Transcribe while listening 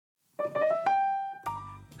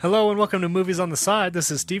Hello and welcome to Movies on the Side. This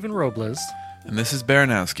is Stephen Robles. And this is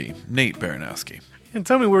Baranowski, Nate Baranowski. And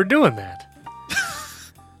tell me we were doing that.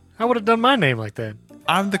 I would have done my name like that.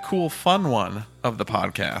 I'm the cool, fun one of the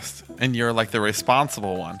podcast, and you're like the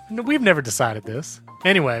responsible one. No, we've never decided this.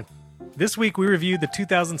 Anyway, this week we reviewed the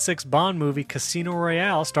 2006 Bond movie Casino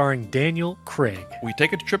Royale starring Daniel Craig. We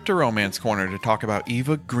take a trip to Romance Corner to talk about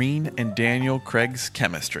Eva Green and Daniel Craig's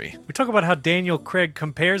chemistry. We talk about how Daniel Craig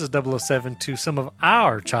compares a 007 to some of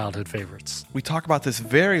our childhood favorites. We talk about this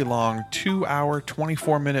very long 2-hour,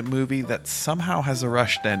 24-minute movie that somehow has a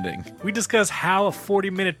rushed ending. We discuss how a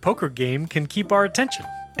 40-minute poker game can keep our attention.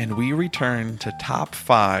 And we return to top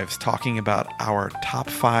fives, talking about our top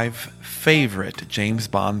 5 favorite James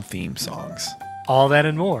Bond theme songs. All that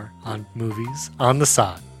and more on Movies on the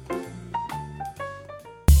Side.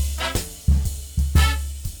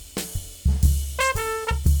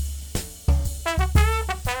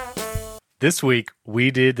 This week,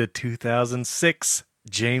 we did the 2006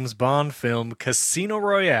 James Bond film Casino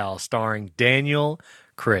Royale starring Daniel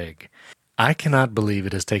Craig. I cannot believe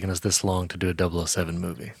it has taken us this long to do a 007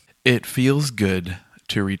 movie. It feels good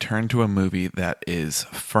to return to a movie that is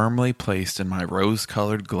firmly placed in my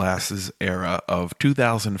rose-colored glasses era of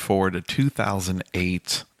 2004 to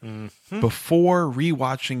 2008. Mm-hmm. Before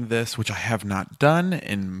rewatching this, which I have not done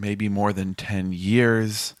in maybe more than 10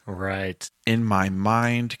 years, right. In my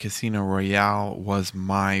mind, Casino Royale was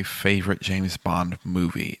my favorite James Bond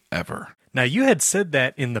movie ever. Now, you had said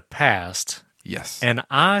that in the past. Yes. And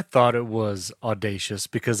I thought it was audacious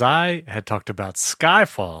because I had talked about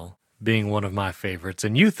Skyfall being one of my favorites,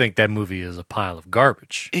 and you think that movie is a pile of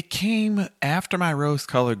garbage. It came after my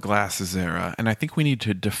rose-colored glasses era, and I think we need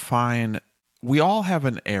to define... We all have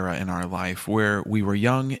an era in our life where we were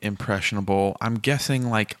young, impressionable. I'm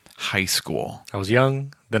guessing like high school. I was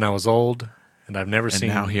young, then I was old, and I've never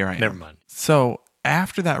seen... And now here I am. Never mind. So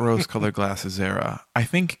after that rose-colored glasses era, I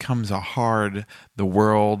think comes a hard... The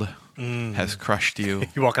world... has crushed you.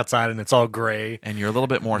 You walk outside and it's all gray. And you're a little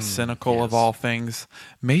bit more cynical of all things.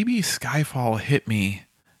 Maybe Skyfall hit me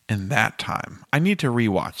in that time. I need to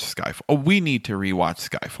rewatch Skyfall. Oh, we need to rewatch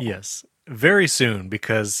Skyfall. Yes, very soon,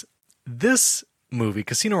 because this movie,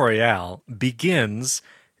 Casino Royale, begins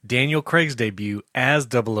Daniel Craig's debut as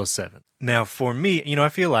 007. Now, for me, I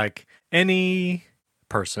feel like any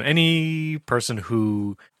person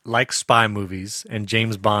who likes spy movies and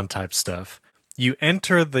James Bond type stuff, you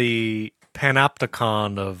enter the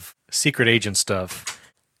panopticon of secret agent stuff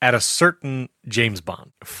at a certain James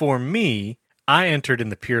Bond. For me, I entered in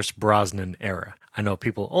the Pierce Brosnan era. I know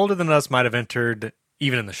people older than us might have entered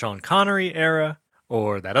even in the Sean Connery era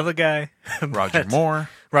or that other guy. Roger Moore.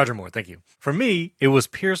 Roger Moore, thank you. For me, it was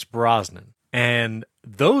Pierce Brosnan. And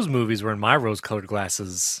those movies were in my rose-colored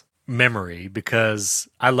glasses memory because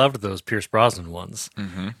I loved those Pierce Brosnan ones.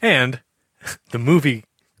 Mm-hmm. And the movie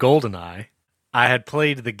GoldenEye, I had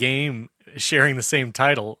played the game sharing the same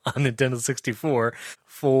title on Nintendo 64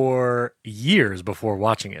 for years before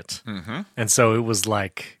watching it. Mm-hmm. And so it was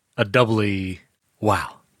like a doubly,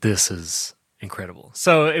 wow, this is incredible.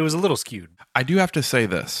 So it was a little skewed. I do have to say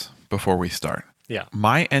this before we start. Yeah.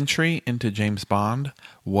 My entry into James Bond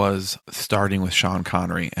was starting with Sean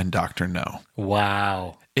Connery and Dr. No.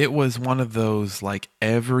 Wow. It was one of those like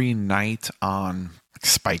every night on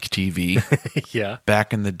Spike TV. Yeah.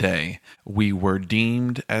 Back in the day, we were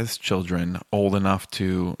deemed as children old enough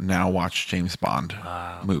to now watch James Bond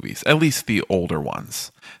movies, at least the older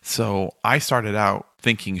ones. So I started out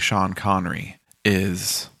thinking Sean Connery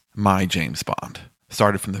is my James Bond.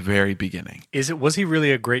 Started from the very beginning. Was he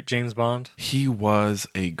really a great James Bond? He was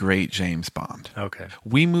a great James Bond. Okay.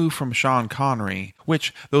 We moved from Sean Connery,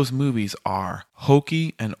 which those movies are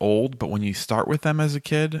hokey and old, but when you start with them as a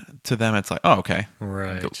kid, to them it's like, oh, okay.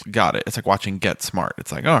 Right. Got it. It's like watching Get Smart.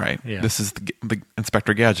 It's like, all right, This is the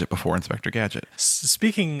Inspector Gadget before Inspector Gadget.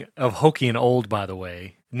 Speaking of hokey and old, by the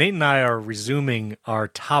way, Nate and I are resuming our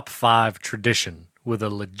top 5 tradition with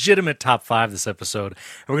a legitimate top 5 this episode.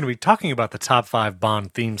 And we're going to be talking about the top 5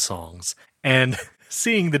 Bond theme songs and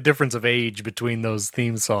seeing the difference of age between those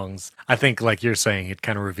theme songs. I think, like you're saying, it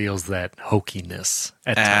kind of reveals that hokiness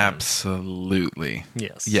at times. Absolutely.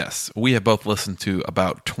 Yes. Yes. We have both listened to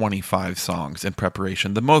about 25 songs in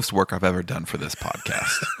preparation. The most work I've ever done for this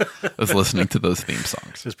podcast was listening to those theme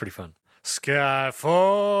songs. It was pretty fun. Skyfall,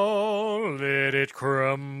 let it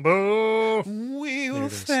crumble.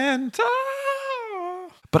 We'll stand tall.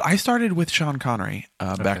 But I started with Sean Connery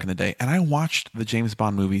back in the day, and I watched the James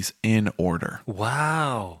Bond movies in order.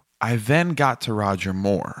 Wow. I then got to Roger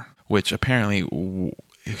Moore, which apparently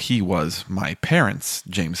he was my parents'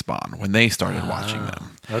 James Bond when they started watching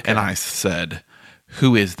them. Okay. And I said,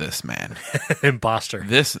 who is this man? Imposter.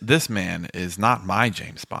 This man is not my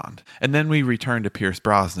James Bond. And then we returned to Pierce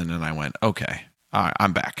Brosnan, and I went, okay, all right,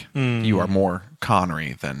 I'm back. You are more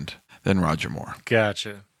Connery than Roger Moore.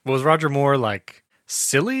 Gotcha. Was Roger Moore like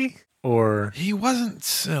silly or? He wasn't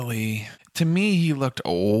silly. To me, he looked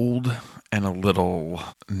old and a little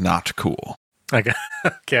not cool. Okay,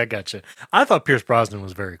 I gotcha. I thought Pierce Brosnan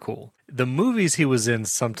was very cool. The movies he was in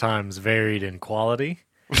sometimes varied in quality.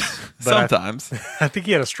 Sometimes. I think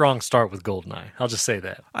he had a strong start with Goldeneye. I'll just say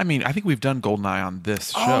that. I mean, I think we've done Goldeneye on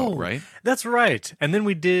this show, right? That's right. And then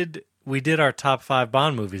we did our top 5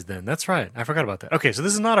 Bond movies then. That's right. I forgot about that. Okay, so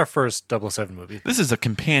this is not our first 007 movie. This is a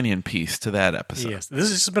companion piece to that episode. Yes, this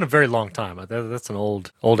has just been a very long time. That's an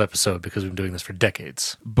old episode because we've been doing this for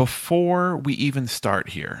decades. Before we even start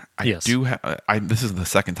here, this is the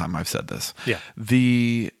second time I've said this. Yeah.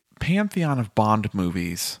 The pantheon of Bond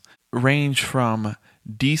movies range from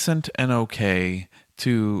decent and okay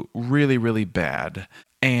to really, really bad.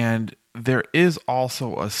 And there is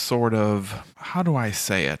also a sort of, how do I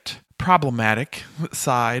say it, problematic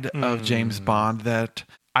side of James Bond that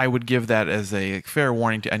I would give that as a fair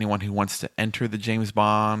warning to anyone who wants to enter the James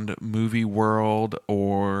Bond movie world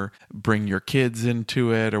or bring your kids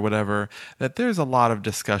into it or whatever, that there's a lot of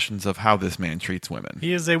discussions of how this man treats women.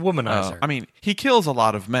 He is a womanizer. I mean, he kills a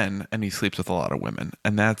lot of men and he sleeps with a lot of women.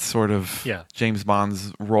 And that's sort of James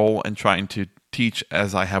Bond's role in trying to teach,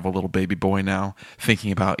 as I have a little baby boy now,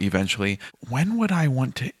 thinking about eventually, when would I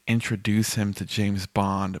want to introduce him to James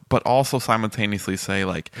Bond, but also simultaneously say,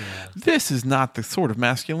 like, this is not the sort of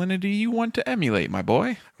masculinity you want to emulate, my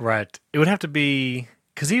boy. Right. It would have to be,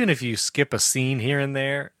 because even if you skip a scene here and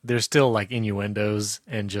there, there's still like innuendos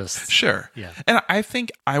and just... Sure. Yeah. And I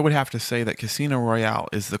think I would have to say that Casino Royale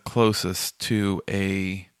is the closest to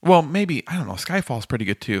a... Well, maybe, I don't know, Skyfall's pretty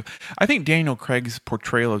good too. I think Daniel Craig's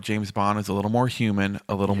portrayal of James Bond is a little more human,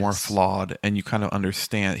 a little more flawed, and you kind of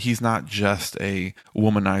understand he's not just a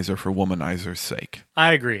womanizer for womanizer's sake.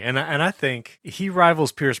 I agree. And I think he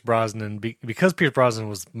rivals Pierce Brosnan, because Pierce Brosnan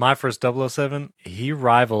was my first 007, he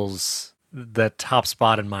rivals the top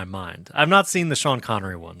spot in my mind. I've not seen the Sean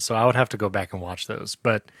Connery one, so I would have to go back and watch those.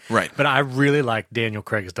 But I really like Daniel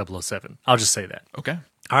Craig's 007. I'll just say that. Okay.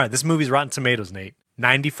 All right, this movie's Rotten Tomatoes, Nate.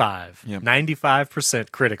 95. Yep.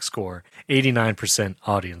 95% critic score, 89%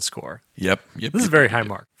 audience score. Yep. This is a very high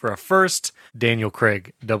mark for a first Daniel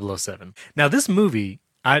Craig 007. Now, this movie,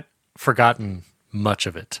 I'd forgotten much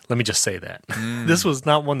of it. Let me just say that. This was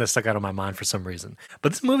not one that stuck out of my mind for some reason.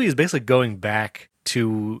 But this movie is basically going back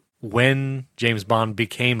to when James Bond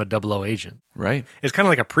became a 00 agent. Right. It's kind of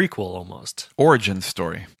like a prequel almost. Origin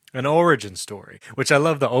story. An origin story, which I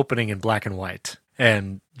love the opening in black and white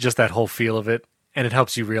and just that whole feel of it. And it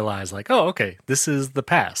helps you realize, like, oh, okay, this is the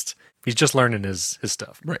past. He's just learning his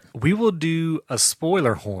stuff. Right. We will do a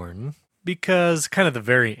spoiler horn because kind of the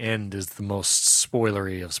very end is the most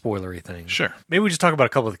spoilery of spoilery things. Sure. Maybe we just talk about a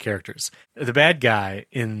couple of the characters. The bad guy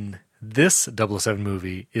in this 007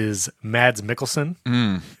 movie is Mads Mikkelsen,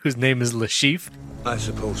 whose name is Le Chiffre. I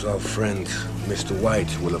suppose our friend, Mr.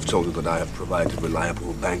 White, will have told you that I have provided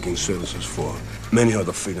reliable banking services for many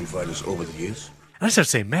other freedom fighters over the years. I just have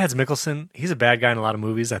to say, Mads Mikkelsen, he's a bad guy in a lot of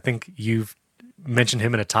movies. I think you've mentioned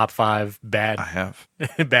him in a top 5 bad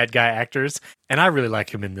guy actors. And I really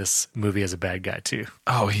like him in this movie as a bad guy, too.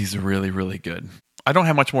 Oh, he's really, really good. I don't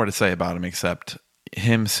have much more to say about him except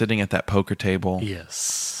him sitting at that poker table.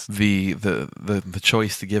 Yes. The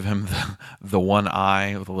choice to give him the one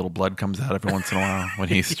eye with a little blood comes out every once in a while when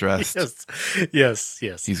he's stressed. Yes.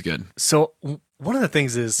 He's good. So one of the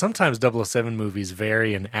things is sometimes 007 movies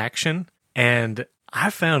vary in action. And I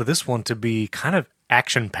found this one to be kind of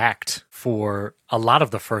action-packed for a lot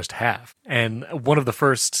of the first half. And one of the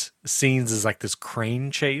first scenes is like this crane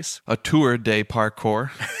chase. A tour de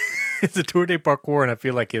parkour. It's a tour de parkour, and I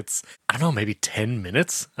feel like it's, I don't know, maybe 10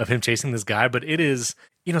 minutes of him chasing this guy. But it is,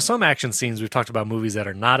 some action scenes, we've talked about movies that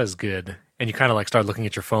are not as good, and you kind of like start looking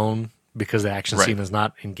at your phone because the action scene is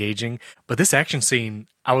not engaging. But this action scene,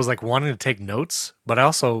 I was like wanting to take notes, but I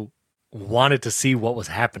also wanted to see what was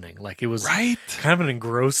happening. Like it was kind of an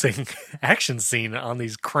engrossing action scene on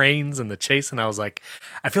these cranes and the chase. And I was like,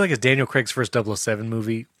 I feel like it's Daniel Craig's first 007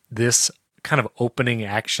 movie. This kind of opening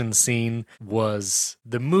action scene was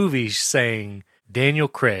the movie saying Daniel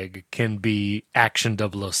Craig can be action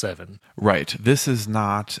 007. Right. This is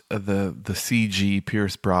not the CG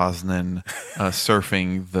Pierce Brosnan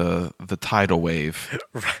surfing the tidal wave.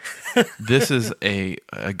 This is a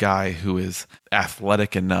guy who is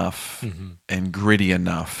athletic enough and gritty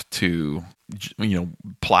enough to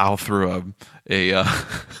plow through a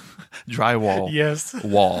drywall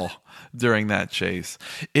wall during that chase.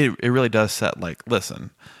 It really does set like,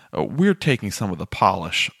 listen, we're taking some of the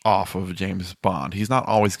polish off of James Bond. He's not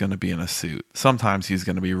always going to be in a suit. Sometimes he's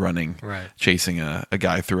going to be running, chasing a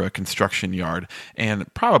guy through a construction yard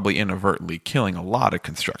and probably inadvertently killing a lot of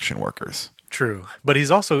construction workers. True. But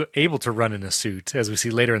he's also able to run in a suit, as we see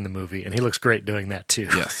later in the movie, and he looks great doing that too.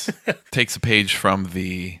 Yes. Takes a page from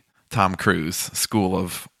the Tom Cruise school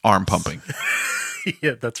of arm pumping.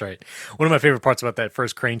 Yeah, that's right. One of my favorite parts about that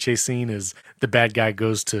first crane chase scene is the bad guy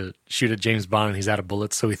goes to shoot at James Bond and he's out of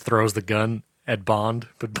bullets, so he throws the gun at Bond,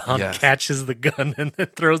 but Bond catches the gun and then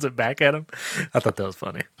throws it back at him. I thought that was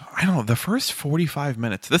funny. I don't know. The first 45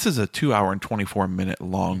 minutes, this is a 2 hour and 24-minute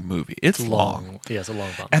long movie. It's long. Yeah, it's a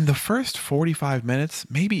long Bond. And the first 45 minutes,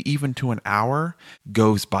 maybe even to an hour,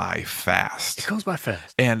 goes by fast. It goes by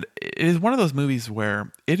fast. And it is one of those movies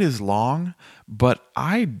where it is long, but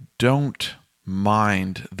I don't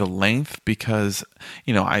mind the length because,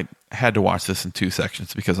 I had to watch this in 2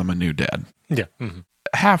 sections because I'm a new dad. Yeah. Mm-hmm.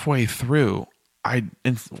 Halfway through,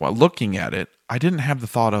 while looking at it, I didn't have the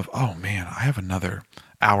thought of, oh man, I have another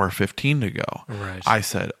hour 15 to go. Right. I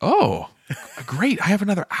said, oh, great, I have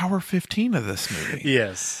another hour 15 of this movie.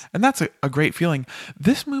 Yes. And that's a great feeling.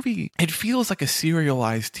 This movie, it feels like a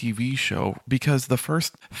serialized TV show because the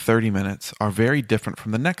first 30 minutes are very different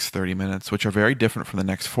from the next 30 minutes, which are very different from the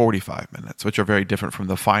next 45 minutes, which are very different from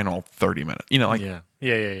the final 30 minutes.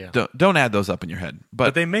 Yeah. Don't add those up in your head.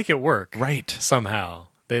 But they make it work. Right. Somehow.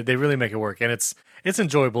 They really make it work. And it's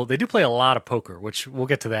enjoyable. They do play a lot of poker, which we'll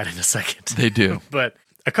get to that in a second. They do. But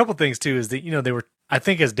a couple things too is that, they were, I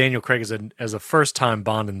think as Daniel Craig as a first-time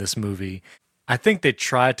Bond in this movie, I think they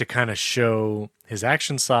tried to kind of show his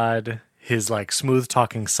action side, his like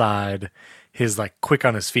smooth-talking side, his like quick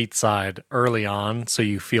on his feet side early on, so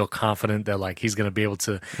you feel confident that like he's going to be able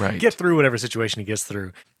to get through whatever situation he gets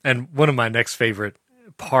through. And one of my next favorite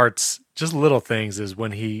parts, just little things, is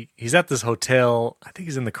when he's at this hotel, I think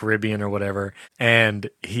he's in the Caribbean or whatever, and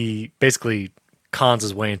he basically cons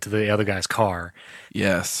his way into the other guy's car.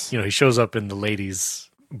 Yes. He shows up in the lady's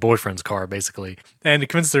boyfriend's car, basically, and he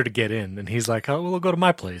convinces her to get in, and he's like, oh, well, we'll go to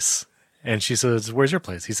my place. And she says, where's your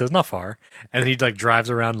place? He says, not far. And he like drives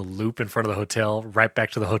around the loop in front of the hotel, right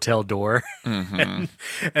back to the hotel door. Mm-hmm.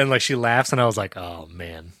 and like she laughs, and I was like, oh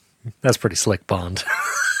man, that's pretty slick, Bond.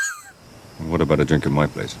 What about a drink at my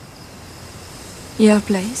place? Your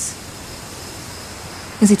place?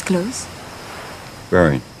 Is it close?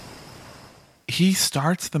 Very. He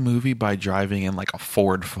starts the movie by driving in like a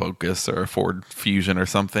Ford Focus or a Ford Fusion or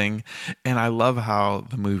something. And I love how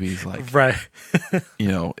the movie's like, right.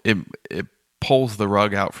 It pulls the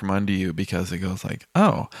rug out from under you because it goes like,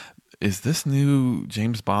 oh, is this new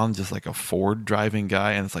James Bond just like a Ford driving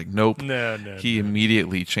guy? And it's like, nope. No. He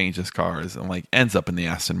immediately changes cars and like ends up in the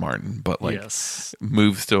Aston Martin, but like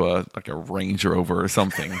moves to a Range Rover or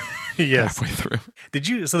something halfway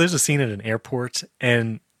through. So there's a scene at an airport,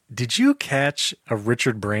 and did you catch a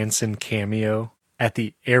Richard Branson cameo at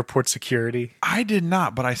the airport security? I did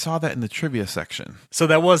not, but I saw that in the trivia section. So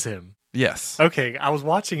that was him. Yes. Okay, I was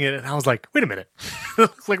watching it and I was like, wait a minute. It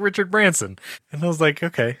looks like Richard Branson. And I was like,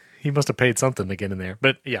 okay, he must have paid something to get in there.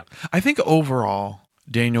 But yeah. I think overall,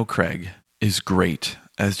 Daniel Craig is great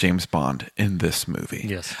as James Bond in this movie.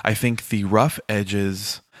 Yes. I think the rough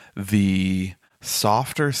edges, the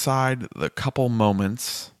softer side, the couple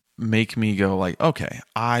moments make me go like, okay,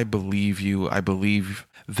 I believe you. I believe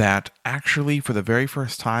that actually for the very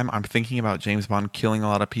first time, I'm thinking about James Bond killing a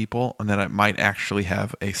lot of people and that it might actually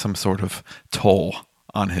have some sort of toll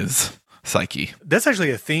on his psyche. That's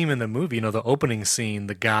actually a theme in the movie. The opening scene,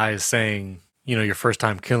 the guy is saying, your first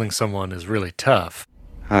time killing someone is really tough.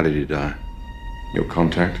 How did he die? Your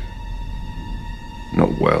contact?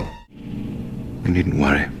 Not well. You needn't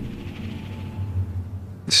worry.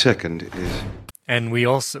 The second is... And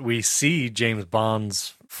we see James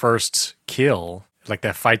Bond's first kill, like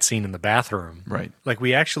that fight scene in the bathroom. Right. Like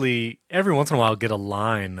we actually, every once in a while, get a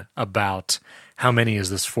line about how many is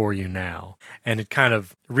this for you now? And it kind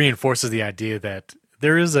of reinforces the idea that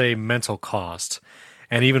there is a mental cost.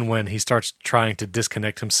 And even when he starts trying to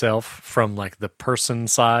disconnect himself from like the person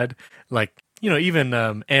side, like, even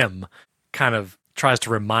M kind of tries to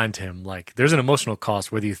remind him, like, there's an emotional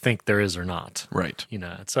cost whether you think there is or not. Right.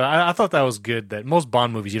 So I thought that was good that most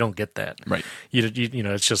Bond movies, you don't get that. Right.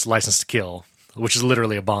 It's just License to Kill, which is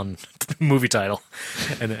literally a Bond movie title.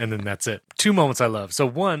 And then that's it. 2 moments I love. So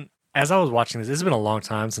one, as I was watching this has been a long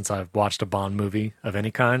time since I've watched a Bond movie of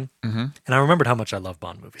any kind. Mm-hmm. And I remembered how much I love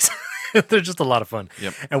Bond movies. They're just a lot of fun.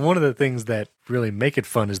 Yep. And one of the things that really make it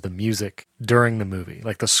fun is the music during the movie,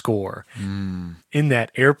 like the score. In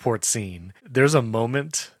that airport scene, there's a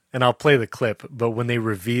moment and I'll play the clip, but when they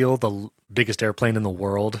reveal the biggest airplane in the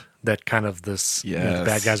world that kind of this you know, the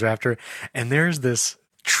bad guys are after, and there's this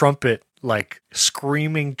trumpet, like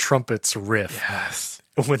screaming trumpets riff. Yes.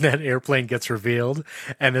 When that airplane gets revealed.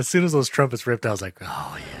 And as soon as those trumpets ripped, I was like,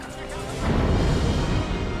 oh, yeah.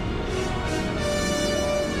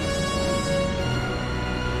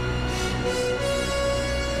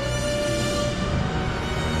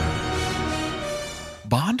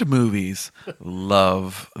 Bond movies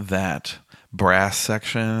love that brass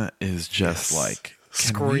section is just like,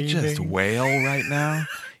 can we just Screaming. wail right now?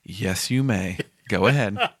 Yes, you may. Go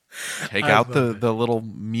ahead. Take out the little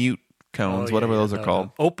mute cones, Oh, whatever yeah, those no, are called.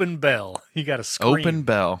 no. Open bell. You got to scream. Open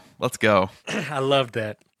bell. Let's go. I loved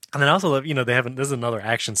that. And then I also love, you know, this is another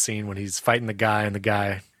action scene when he's fighting the guy and the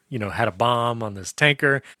guy, you know, had a bomb on this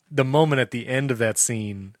tanker. The moment at the end of that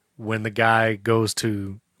scene when the guy goes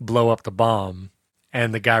to blow up the bomb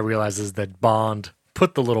and the guy realizes that Bond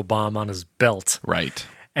put the little bomb on his belt. Right.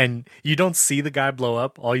 And you don't see the guy blow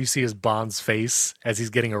up. All you see is Bond's face as he's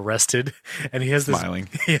getting arrested. And he has this Smiling.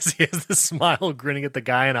 he has this smile grinning at the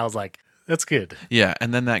guy. And I was like, that's good. Yeah,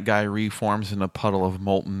 and then that guy reforms in a puddle of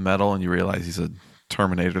molten metal and you realize he's a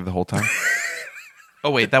Terminator the whole time. Oh,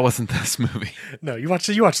 wait, that wasn't this movie. No, you watched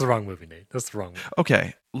the wrong movie, Nate. That's the wrong movie.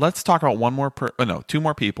 Okay, let's talk about two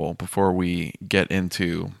more people before we get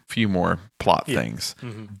into a few more plot things.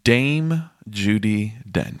 Mm-hmm. Dame Judi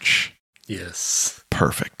Dench. Yes.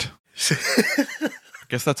 Perfect.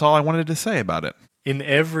 Guess that's all I wanted to say about it. In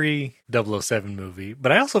every 007 movie,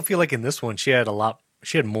 but I also feel like in this one she had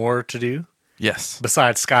more to do Yes.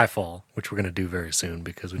 besides Skyfall, which we're going to do very soon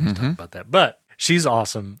because we need to talk about that. But she's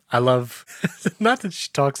awesome. I love, not that she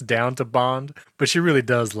talks down to Bond, but she really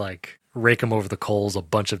does like rake him over the coals a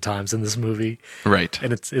bunch of times in this movie. Right.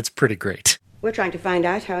 And it's pretty great. We're trying to find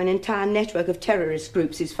out how an entire network of terrorist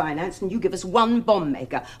groups is financed, and you give us one bomb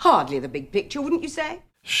maker. Hardly the big picture, wouldn't you say?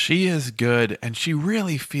 She is good, and she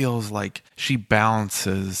really feels like she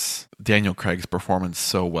balances Daniel Craig's performance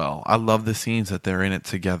so well. I love the scenes that they're in it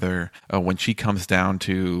together. When she comes down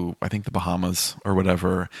to, I think, the Bahamas or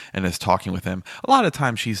whatever, and is talking with him. A lot of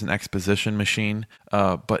times she's an exposition machine,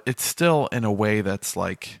 but it's still in a way that's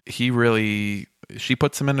like, she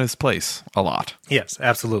puts him in his place a lot. Yes,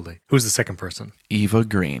 absolutely. Who's the second person? Eva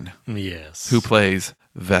Green, Yes. who plays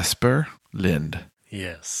Vesper Lind.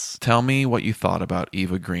 Yes. Tell me what you thought about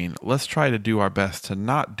Eva Green. Let's try to do our best to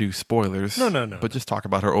not do spoilers. No. But just talk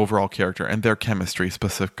about her overall character and their chemistry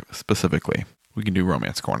specifically. We can do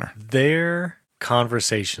Romance Corner. Their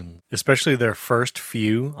conversation, especially their first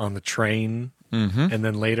few on the train and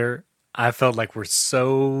then later, I felt like were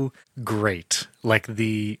so great. Like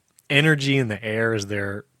the energy in the air as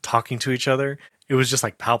they're talking to each other, it was just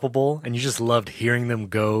like palpable, and you just loved hearing them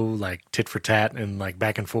go like tit for tat and like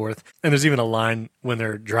back and forth. And there's even a line when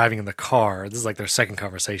they're driving in the car, this is like their second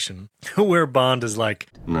conversation, where Bond is like,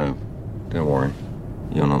 No, don't worry.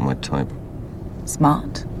 You're not my type.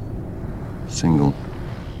 Smart. Single.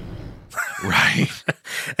 Right.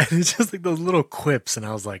 and it's just like those little quips, and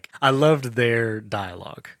I was like, I loved their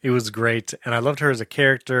dialogue. It was great, and I loved her as a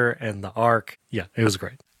character and the arc. Yeah, it was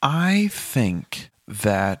great. I think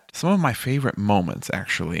that some of my favorite moments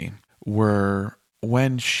actually were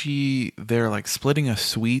when they're like splitting a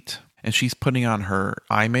suite and she's putting on her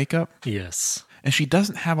eye makeup. Yes. And she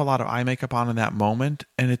doesn't have a lot of eye makeup on in that moment.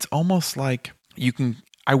 And it's almost like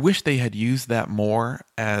I wish they had used that more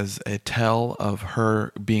as a tell of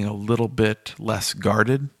her being a little bit less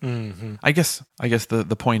guarded. Mm-hmm. I guess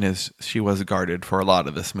the point is she was guarded for a lot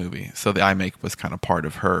of this movie. So the eye makeup was kind of part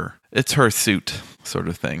of her. It's her suit sort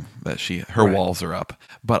of thing that her walls are up.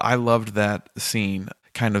 But I loved that scene,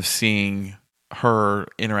 kind of seeing her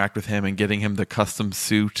interact with him and getting him the custom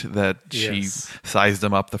suit that she sized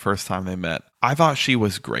him up the first time they met. I thought she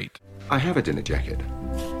was great. I have a dinner jacket.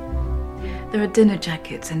 There are dinner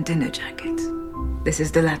jackets and dinner jackets. This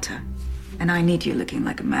is the latter. And I need you looking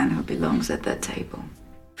like a man who belongs at that table.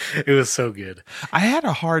 It was so good. I had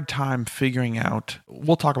a hard time figuring out,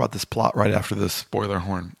 we'll talk about this plot right after this spoiler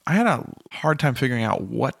horn. I had a hard time figuring out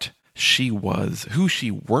what she was, who she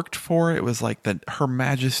worked for. It was like Her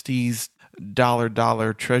Majesty's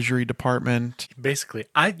dollar Treasury Department. Basically,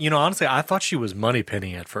 honestly, I thought she was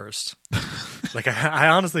Moneypenny at first. Like I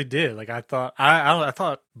honestly did. Like I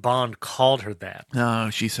thought Bond called her that. No,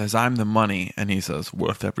 she says, "I'm the money," and he says,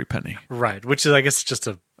 "Worth every penny." Right, which is, I guess, just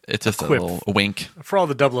a quip. Little wink For all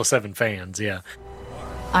the 007 fans, yeah.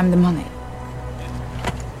 I'm the money.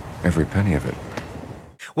 Every penny of it.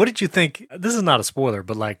 What did you think? This is not a spoiler,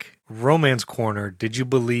 but like Romance Corner, did you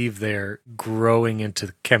believe they're growing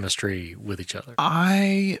into chemistry with each other?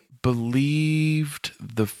 I believed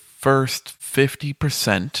the first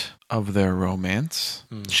 50% of their romance.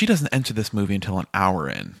 She doesn't enter this movie until an hour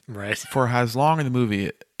in. Right. For as long as the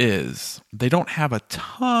movie is, they don't have a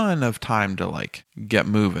ton of time to like get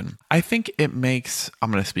moving. I think it makes,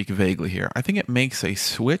 I'm going to speak vaguely here, I think it makes a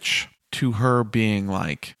switch to her being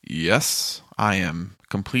like, yes, I am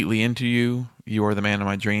completely into you. You are the man of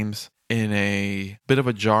my dreams, in a bit of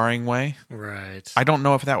a jarring way. Right. I don't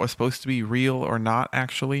know if that was supposed to be real or not,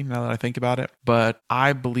 actually, now that I think about it. But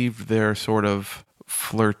I believe their sort of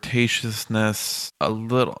flirtatiousness a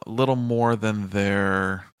little more than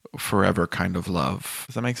their forever kind of love.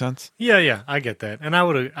 Does that make sense? Yeah, I get that. And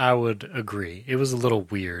I would agree. It was a little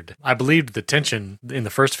weird. I believed the tension in the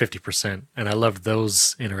first 50%, and I loved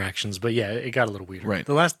those interactions, but yeah, it got a little weird. Right.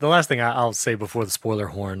 The last thing I'll say before the spoiler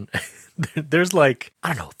horn, there's like, I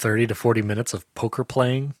don't know, 30 to 40 minutes of poker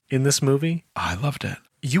playing in this movie. I loved it.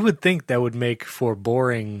 You would think that would make for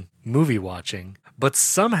boring movie watching, but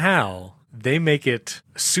somehow they make it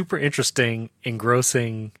super interesting,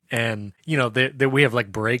 engrossing, and, you know, we have like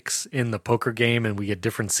breaks in the poker game and we get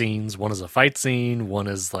different scenes. One is a fight scene, one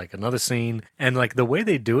is like another scene. And like the way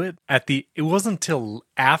they do it, it wasn't until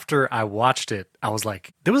after I watched it, I was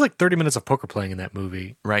like, there was like 30 minutes of poker playing in that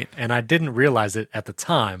movie. Right. And I didn't realize it at the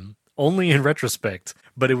time, only in retrospect,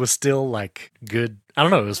 but it was still like good. I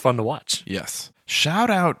don't know, it was fun to watch. Yes. Shout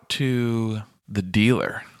out to the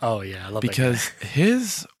dealer. Oh yeah, I love because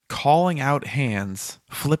his calling out hands,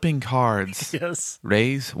 flipping cards. Yes.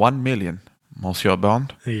 Raise 1 million, Monsieur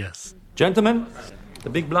Bond. Yes. Gentlemen, the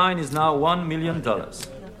big blind is now $1 million.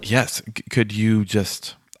 Yes. Could you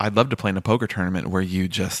just... I'd love to play in a poker tournament where you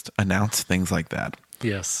just announce things like that.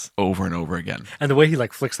 Yes. Over and over again. And the way he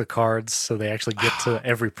like flicks the cards so they actually get to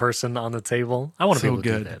every person on the table. I want to be able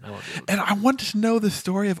to do that. And I wanted to know the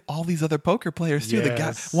story of all these other poker players too.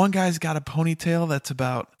 Yes. One guy's got a ponytail that's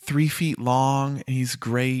about 3 feet long and he's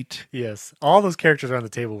great. Yes. All those characters around the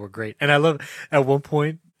table were great. And I love at one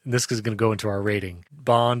point, and this is going to go into our rating,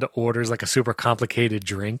 Bond orders like a super complicated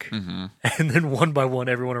drink. Mm-hmm. And then one by one,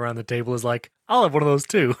 everyone around the table is like, I'll have one of those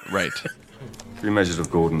too. Right. 3 measures of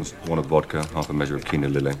Gordon's, 1 of vodka, half a measure of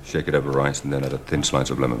quinoa lily, shake it over rice, and then add a thin slice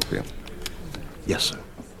of lemon peel. Yes, sir.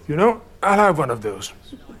 You know, I'll have one of those.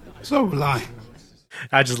 So will I.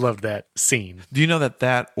 I just loved that scene. Do you know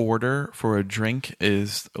that order for a drink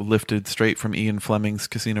is lifted straight from Ian Fleming's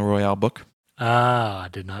Casino Royale book? Ah, I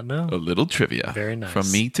did not know. A little trivia. Very nice.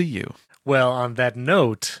 From me to you. Well, on that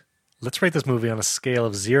note, let's rate this movie on a scale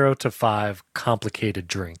of 0 to 5 complicated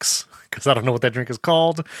drinks. Because I don't know what that drink is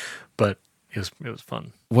called, but it was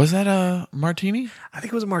fun. Was that a martini? I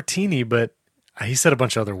think it was a martini, but he said a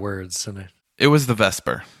bunch of other words. It was the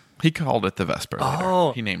Vesper. He called it the Vesper later.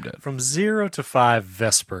 Oh, he named it. From 0 to 5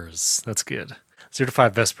 Vespers. That's good. 0 to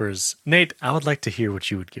 5 Vespers. Nate, I would like to hear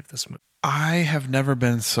what you would give this movie. I have never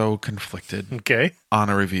been so conflicted Okay. on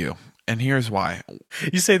a review. And here's why.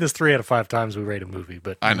 You say this 3 out of 5 times we rate a movie,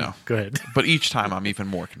 but I know. Go ahead. But each time I'm even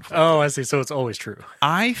more conflicted. Oh, I see. So it's always true.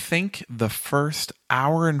 I think the first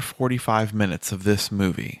hour and 45 minutes of this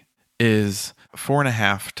movie is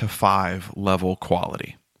 4.5 to 5 level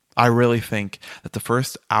quality. I really think that the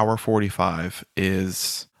first hour 45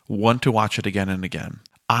 is one to watch it again and again.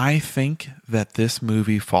 I think that this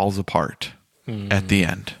movie falls apart at the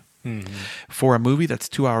end. Mm-hmm. For a movie that's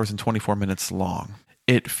 2 hours and 24 minutes long,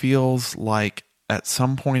 it feels like at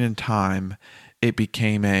some point in time, it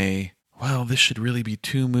became this should really be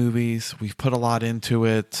 2 movies. We've put a lot into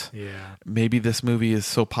it. Yeah. Maybe this movie is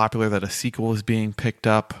so popular that a sequel is being picked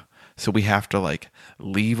up. So we have to like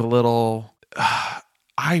leave a little.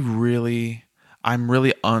 I'm really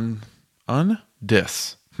undis.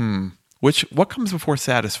 What comes before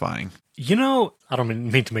satisfying? You know, I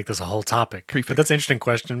don't mean to make this a whole topic, but that's an interesting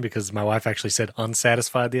question because my wife actually said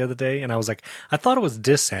unsatisfied the other day, and I was like, I thought it was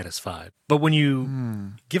dissatisfied. But when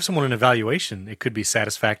you give someone an evaluation, it could be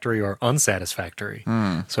satisfactory or unsatisfactory.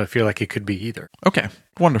 So I feel like it could be either. Okay,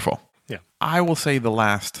 wonderful. Yeah. I will say the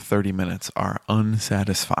last 30 minutes are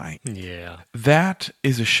unsatisfying. Yeah. That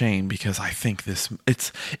is a shame because I think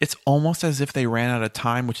it's almost as if they ran out of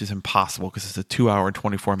time, which is impossible because it's a 2 hour and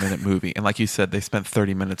 24 minute movie. And like you said, they spent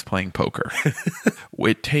 30 minutes playing poker.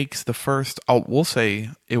 It takes the first, we'll say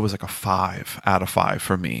it was like a 5 out of 5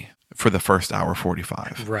 for me for the first hour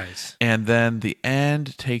 45. Right. And then the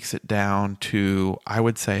end takes it down to, I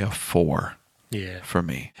would say, a 4. Yeah. For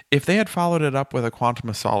me. If they had followed it up with a Quantum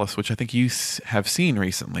of Solace, which I think you have seen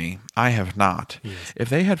recently, I have not. Yes. If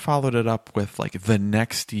they had followed it up with like the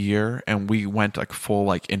next year and we went like full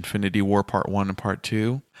like Infinity War Part 1 and Part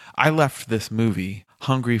 2, I left this movie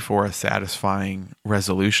hungry for a satisfying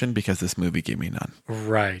resolution because this movie gave me none.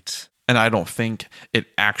 Right. And I don't think it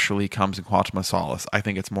actually comes in Quantum of Solace. I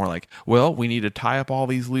think it's more like, well, we need to tie up all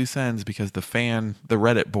these loose ends because the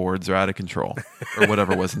Reddit boards are out of control, or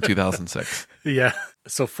whatever it was in 2006. Yeah.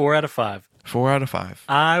 So 4 out of 5. 4 out of 5.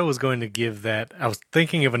 I was going to give that, I was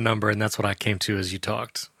thinking of a number, and that's what I came to as you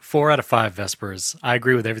talked. 4 out of 5 Vespers. I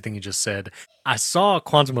agree with everything you just said. I saw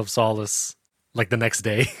Quantum of Solace like the next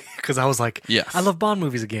day because I was like, yes, I love Bond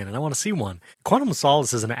movies again and I want to see one. Quantum of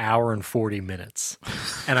Solace is an hour and 40 minutes.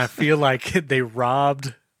 And I feel like they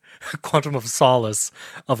robbed Quantum of Solace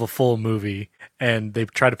of a full movie and they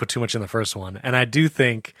tried to put too much in the first one. And I do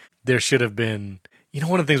think there should have been,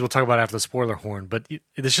 one of the things we'll talk about after the spoiler horn, but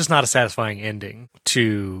it's just not a satisfying ending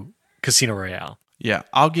to Casino Royale. Yeah,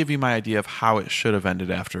 I'll give you my idea of how it should have ended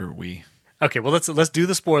after we... Okay, well, let's do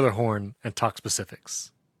the spoiler horn and talk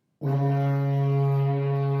specifics.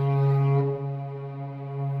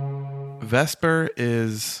 Vesper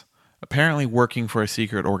is apparently working for a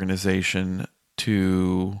secret organization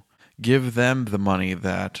to give them the money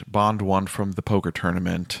that Bond won from the poker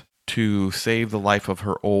tournament to save the life of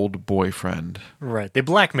her old boyfriend. Right. They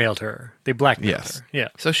blackmailed her. Her. Yeah.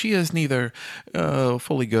 So she is neither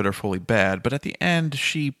fully good or fully bad, but at the end,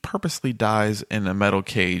 she purposely dies in a metal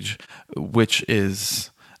cage, which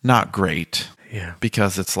is not great. Yeah.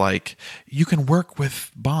 Because it's like, you can work with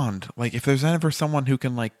Bond. Like, if there's ever someone who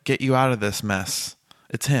can, like, get you out of this mess,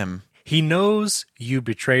 it's him. He knows you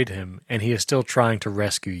betrayed him, and he is still trying to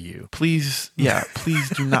rescue you. Please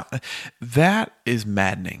do not. That is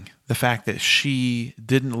maddening. The fact that she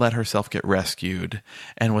didn't let herself get rescued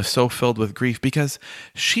and was so filled with grief because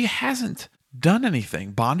she hasn't done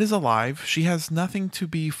anything. Bond is alive. She has nothing to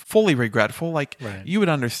be fully regretful. Like, right. You would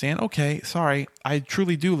understand, okay, sorry, I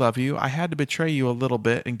truly do love you. I had to betray you a little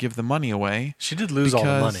bit and give the money away. She did lose all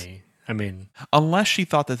the money. I mean, unless she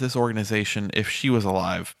thought that this organization, if she was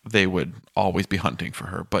alive, they would always be hunting for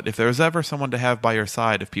her. But if there's ever someone to have by your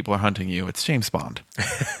side, if people are hunting you, it's James Bond.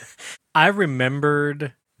 I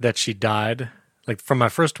remembered that she died, like from my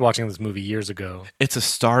first watching this movie years ago. It's a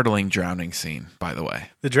startling drowning scene, by the way.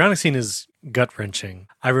 The drowning scene is gut-wrenching.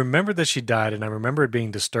 I remember that she died, and I remember it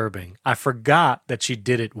being disturbing. I forgot that she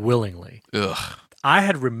did it willingly. Ugh. I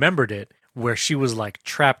had remembered it where she was like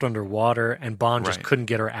trapped underwater and Bond just couldn't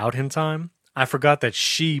get her out in time. I forgot that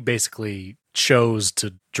she basically chose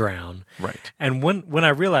to drown. Right. And when I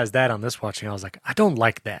realized that on this watching, I was like, I don't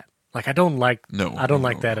like that. Like, I don't like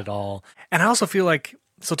that at all. And I also feel like,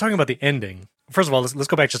 so talking about the ending, first of all, let's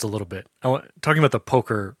go back just a little bit. Talking about the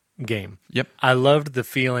poker game. Yep. I loved the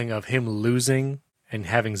feeling of him losing and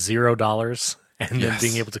having $0 and then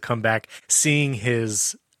being able to come back, seeing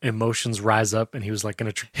his emotions rise up, and he was like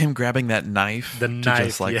going to... him grabbing that knife. The knife,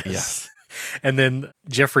 just like, yes. And then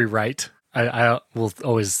Jeffrey Wright, I will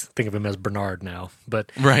always think of him as Bernard now,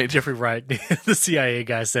 but Jeffrey Wright, the CIA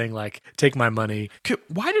guy saying like, take my money.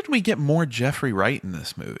 Why did we get more Jeffrey Wright in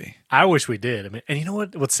this movie? I wish we did. I mean, and you know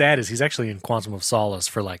what's sad is he's actually in Quantum of Solace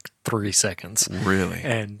for like 3 seconds. Really?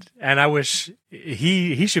 And I wish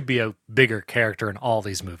he should be a bigger character in all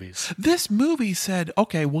these movies. This movie said,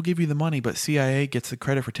 okay, we'll give you the money, but CIA gets the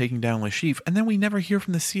credit for taking down Le Chiffre, and then we never hear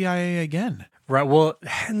from the CIA again. Right. Well,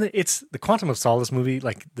 it's the Quantum of Solace movie.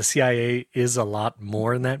 Like, the CIA is a lot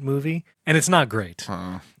more in that movie, and it's not great.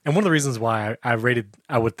 And one of the reasons why I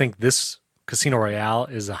would think this Casino Royale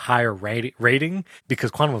is a higher rating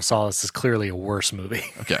because Quantum of Solace is clearly a worse movie.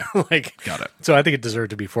 Okay. Got it. So I think it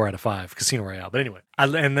deserved to be 4 out of 5, Casino Royale. But anyway,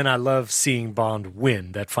 and then I love seeing Bond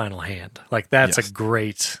win that final hand. Like, that's a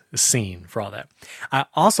great scene for all that. I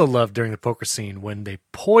also love during the poker scene when they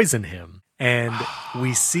poison him. And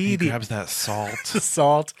we see he grabs that salt,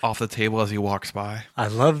 salt off the table as he walks by. I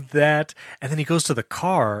love that. And then he goes to the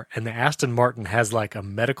car, and the Aston Martin has like a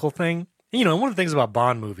medical thing. You know, one of the things about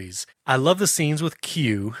Bond movies, I love the scenes with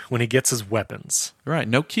Q when he gets his weapons. Right.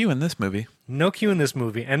 No Q in this movie. No Q in this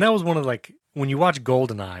movie. And that was one of like, when you watch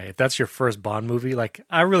GoldenEye, if that's your first Bond movie, like,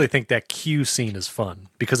 I really think that Q scene is fun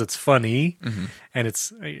because it's funny. Mm-hmm. And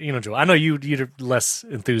it's, you know, Joel, I know you're less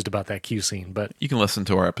enthused about that Q scene, but you can listen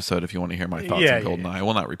to our episode if you want to hear my thoughts on GoldenEye. I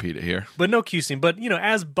will not repeat it here. But no Q scene. But, you know,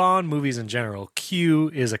 as Bond movies in general, Q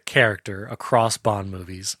is a character across Bond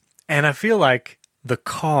movies. And I feel like the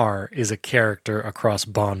car is a character across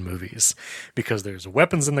Bond movies because there's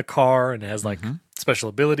weapons in the car and it has like special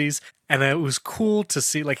abilities. And it was cool to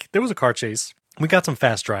see, like, there was a car chase. We got some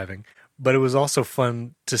fast driving, but it was also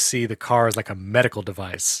fun to see the car as like a medical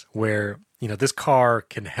device where, you know, this car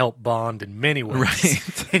can help Bond in many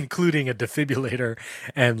ways, including a defibrillator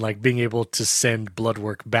and like being able to send blood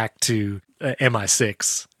work back to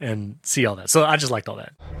MI6 and see all that. So I just liked all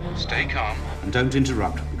that. Stay calm and don't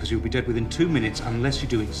interrupt, because you'll be dead within 2 minutes unless you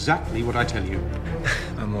do exactly what I tell you.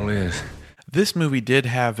 I'm all ears. This movie did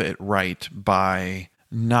have it right by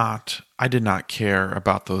I did not care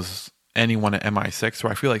about anyone at MI6,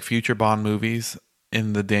 where I feel like future Bond movies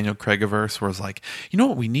in the Daniel Craig-verse was like, you know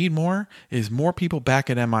what we need more is more people back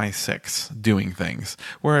at MI6 doing things.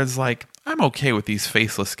 Whereas like, I'm okay with these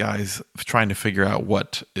faceless guys trying to figure out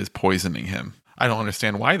what is poisoning him. I don't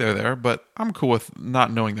understand why they're there, but I'm cool with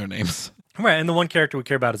not knowing their names. Right, and the one character we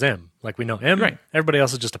care about is M. Like, we know M. Right. Everybody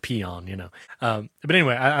else is just a peon, you know. But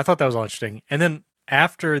anyway, I thought that was all interesting. And then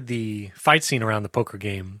after the fight scene around the poker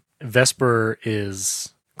game, Vesper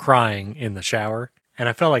is crying in the shower. And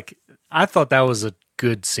I thought that was a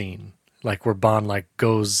good scene. Like, where Bond, like,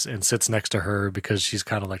 goes and sits next to her because she's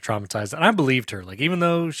kind of, like, traumatized. And I believed her. Like, even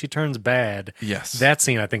though she turns bad, yes, that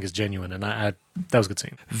scene, I think, is genuine. And that was a good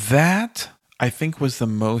scene. That, I think, was the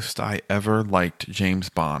most I ever liked James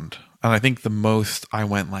Bond. And I think the most I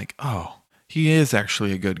went like, oh, he is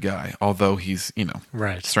actually a good guy. Although he's,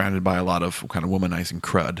 right, surrounded by a lot of kind of womanizing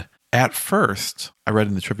crud. At first, I read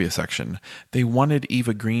in the trivia section, they wanted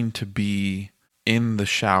Eva Green to be in the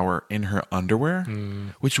shower in her underwear,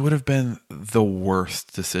 which would have been the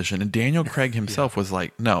worst decision. And Daniel Craig himself was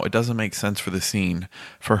like, no, it doesn't make sense for the scene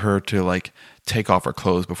for her to like take off her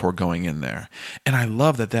clothes before going in there. And I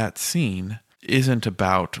love that scene isn't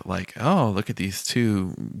about like, oh, look at these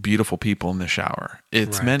two beautiful people in the shower.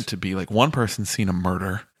 It's meant to be like one person's seen a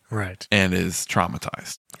murder, right, and is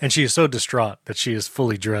traumatized. And she is so distraught that she is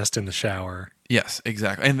fully dressed in the shower. Yes,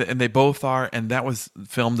 exactly. And they both are, and that was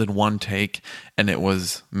filmed in one take, and it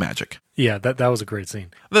was magic. Yeah, that was a great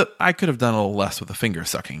scene. I could have done a little less with the finger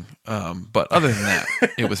sucking, but other than that,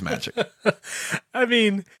 it was magic. I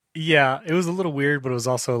mean, yeah, it was a little weird, but it was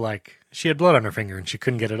also like she had blood on her finger and she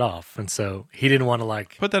couldn't get it off. And so he didn't want to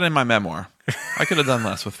like... Put that in my memoir. I could have done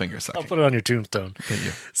less with finger sucking. I'll put it on your tombstone. Thank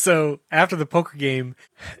you. So after the poker game,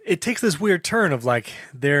 it takes this weird turn of like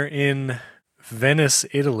they're in Venice,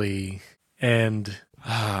 Italy, and...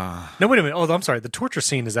 No, wait a minute. Oh, I'm sorry. The torture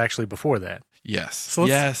scene is actually before that. Yes. So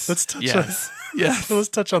let's touch on, so let's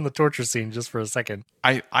touch on the torture scene just for a second.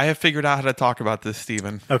 I have figured out how to talk about this,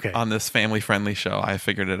 Stephen. Okay. On this family-friendly show. I have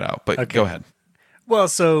figured it out, but go ahead. Well,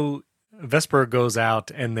 so Vesper goes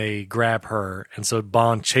out and they grab her, and so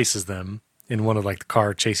Bond chases them in one of like the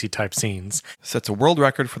car chasey type scenes. Sets a world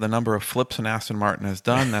record for the number of flips an Aston Martin has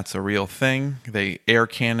done. That's a real thing. They air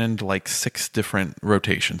cannoned like 6 different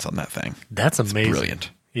rotations on that thing. That's amazing. It's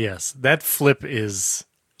brilliant. Yes, that flip is...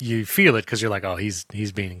 You feel it because you're like, oh, he's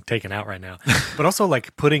being taken out right now. But also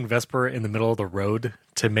like putting Vesper in the middle of the road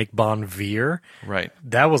to make Bond veer. Right.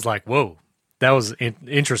 That was like, whoa. That was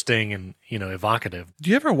interesting and, evocative.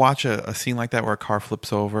 Do you ever watch a scene like that where a car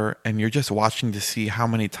flips over and you're just watching to see how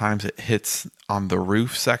many times it hits on the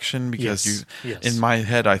roof section? Because in my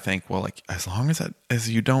head, I think, well, like as long as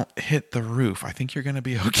you don't hit the roof, I think you're going to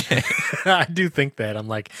be okay. I do think that. I'm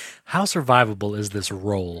like, how survivable is this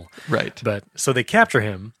roll? Right. But so they capture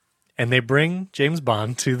him and they bring James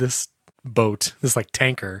Bond to this boat, this like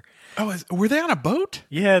tanker. Oh, were they on a boat?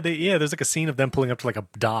 Yeah, there's like a scene of them pulling up to like a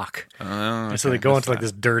dock. And so they go into like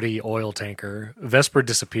this dirty oil tanker. Vesper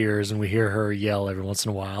disappears and we hear her yell every once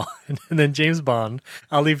in a while. And then James Bond,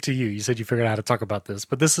 I'll leave to you. You said you figured out how to talk about this,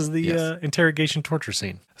 but this is the interrogation torture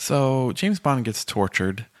scene. So James Bond gets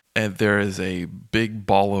tortured. And there is a big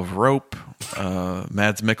ball of rope.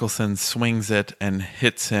 Mads Mikkelsen swings it and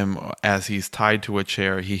hits him as he's tied to a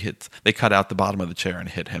chair. They cut out the bottom of the chair and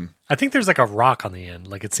hit him. I think there's like a rock on the end.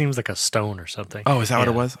 Like it seems like a stone or something. Oh, is that what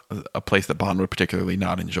it was? A place that Bond would particularly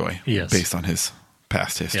not enjoy. Yes. Based on his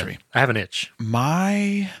past history. Yeah. I have an itch.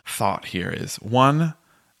 My thought here is, 1,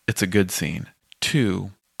 it's a good scene.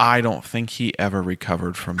 2, I don't think he ever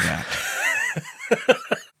recovered from that.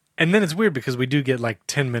 And then it's weird because we do get like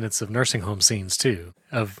 10 minutes of nursing home scenes too.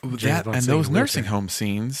 Of James Bond and those nursing home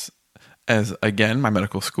scenes, as again, my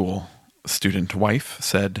medical school student wife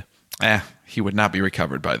said, he would not be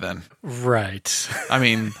recovered by then. Right. I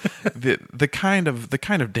mean, the kind of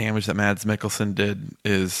damage that Mads Mikkelsen did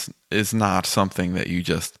is not something that you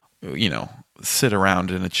just, sit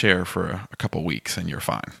around in a chair for a couple weeks and you're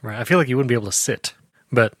fine. Right. I feel like you wouldn't be able to sit.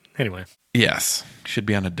 But anyway. Yes. Should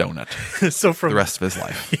be on a donut. So from the rest of his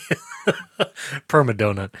life. Perma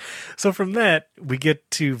donut. So from that, we get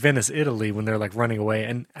to Venice, Italy when they're like running away.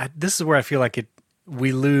 And this is where I feel like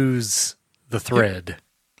we lose the thread.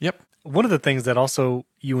 Yep. One of the things that also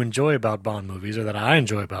you enjoy about Bond movies, or that I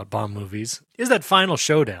enjoy about Bond movies, is that final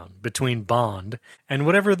showdown between Bond and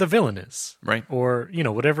whatever the villain is. Right. Or,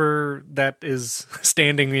 whatever that is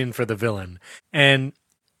standing in for the villain. And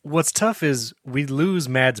what's tough is we lose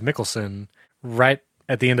Mads Mikkelsen right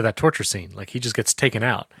at the end of that torture scene. Like, he just gets taken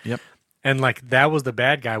out. Yep. And, like, that was the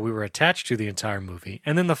bad guy we were attached to the entire movie.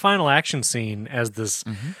 And then the final action scene as this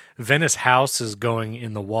Venice house is going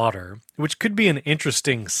in the water, which could be an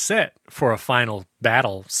interesting set for a final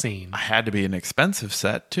battle scene. It had to be an expensive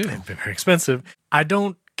set, too. Very expensive. I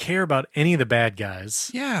don't care about any of the bad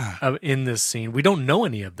guys in this scene. We don't know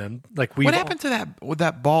any of them. Like, what happened to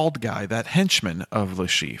that bald guy, that henchman of Le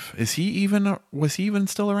Chiffre? Was he even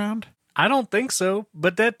still around? I don't think so,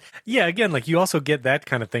 but again, like, you also get that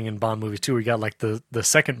kind of thing in Bond movies too. We got like the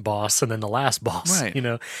second boss and then the last boss, right. you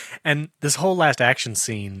know, and this whole last action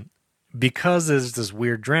scene, because there's this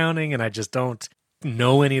weird drowning and I just don't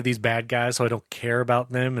know any of these bad guys, so I don't care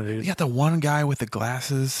about them. And you got the one guy with the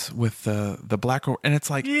glasses with the black, and it's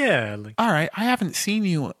like, all right, I haven't seen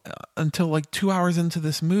you until like 2 hours into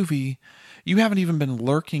this movie. You haven't even been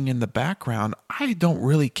lurking in the background. I don't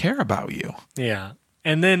really care about you. Yeah.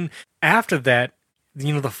 And then after that,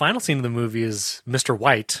 you know, the final scene of the movie is Mr.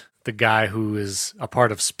 White, the guy who is a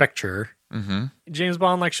part of Spectre. Mm-hmm. James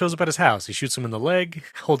Bond, like, shows up at his house. He shoots him in the leg,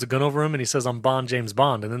 holds a gun over him, and he says, "I'm Bond, James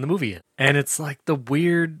Bond." And then the movie ends. And it's like the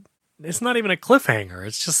weird... It's not even a cliffhanger.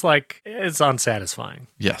 It's just like, it's unsatisfying.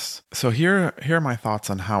 Yes. So here are my thoughts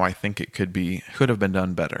on how I think it could have been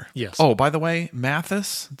done better. Yes. Oh, by the way,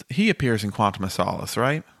 Mathis, he appears in Quantum of Solace,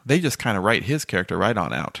 right? They just kind of write his character right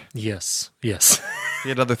on out. Yes. He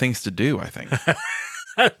had other things to do, I think.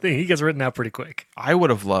 I think he gets written out pretty quick. I would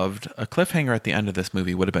have loved a cliffhanger at the end of this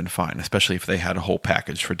movie would have been fine, especially if they had a whole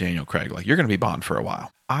package for Daniel Craig. Like, you're going to be Bond for a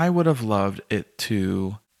while. I would have loved it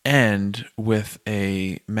to end with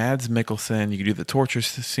a Mads Mikkelsen. You could do the torture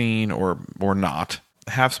scene or not.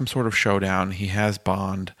 Have some sort of showdown. He has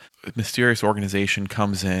Bond. A mysterious organization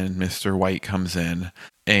comes in. Mr. White comes in.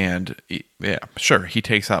 And he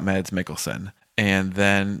takes out Mads Mikkelsen. And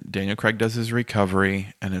then Daniel Craig does his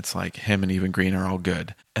recovery. And it's like him and Eva Green are all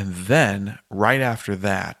good. And then right after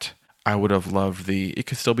that, I would have loved it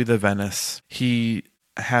could still be the Venice. He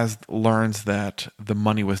learns that the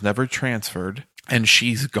money was never transferred. And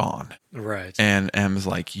she's gone. Right. And M's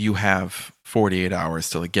like, you have 48 hours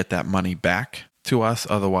to get that money back to us.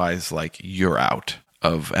 Otherwise, like, you're out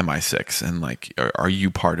of MI6. And like, are you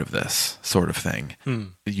part of this sort of thing?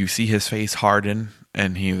 You see his face harden.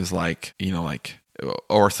 And he was like, you know, like,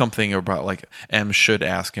 or something about like, M should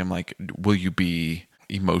ask him, like, will you be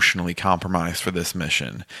emotionally compromised for this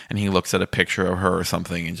mission? And he looks at a picture of her or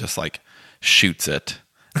something and just like shoots it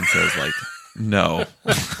and says like, no.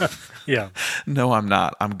 Yeah. No, I'm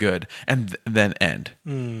not. I'm good. And then end.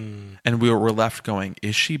 And we were left going,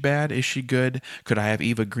 is she bad? Is she good? Could I have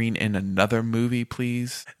Eva Green in another movie,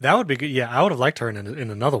 please? That would be good. Yeah, I would have liked her in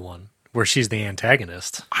another one where she's the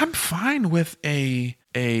antagonist. I'm fine with a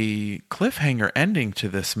cliffhanger ending to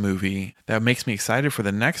this movie that makes me excited for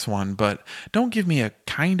the next one, but don't give me a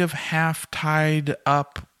kind of half tied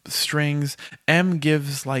up strings. M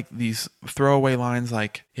gives like these throwaway lines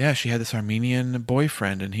like, yeah, she had this Armenian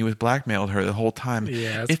boyfriend and he was blackmailed her the whole time.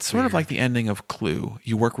 Yeah, it's sort of like the ending of Clue.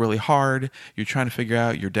 You work really hard, you're trying to figure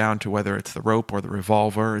out, you're down to whether it's the rope or the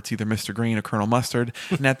revolver, it's either Mr. Green or Colonel Mustard,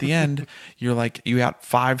 and at the end you're like, you got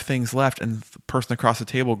 5 things left, and the person across the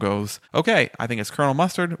table goes, okay, I think it's Colonel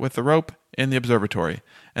Mustard with the rope in the observatory,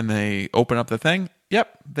 and they open up the thing.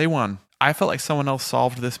 Yep, they won. I felt like someone else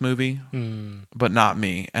solved this movie, but not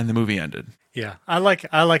me, and the movie ended. Yeah, I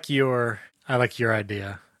like your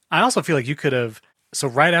idea. I also feel like you could have, so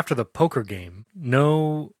right after the poker game,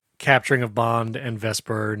 no capturing of Bond and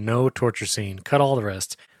Vesper, no torture scene, cut all the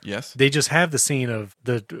rest. Yes. They just have the scene of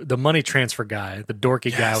the money transfer guy, the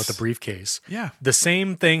dorky guy with the briefcase. Yeah. The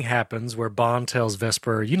same thing happens where Bond tells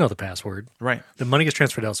Vesper, you know the password. Right. The money gets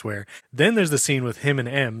transferred elsewhere. Then there's the scene with him and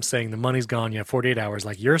M saying the money's gone, you have 48 hours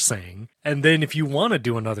like you're saying. And then if you want to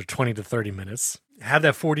do another 20 to 30 minutes, have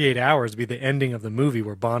that 48 hours be the ending of the movie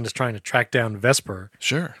where Bond is trying to track down Vesper.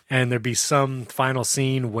 Sure. And there'd be some final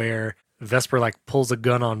scene where Vesper like pulls a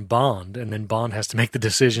gun on Bond, and then Bond has to make the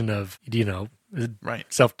decision of, you know, right,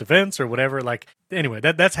 self-defense or whatever. Like, anyway,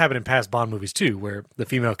 that's happened in past Bond movies too, where the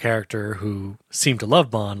female character who seemed to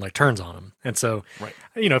love Bond like turns on him. And so, right,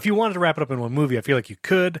 you know, if you wanted to wrap it up in one movie, I feel like you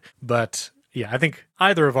could. But yeah, I think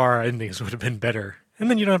either of our endings would have been better. And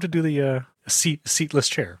then you don't have to do the seatless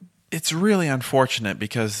chair. It's really unfortunate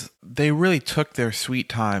because they really took their sweet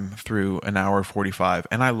time through an hour 45,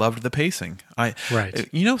 and I loved the pacing. Right.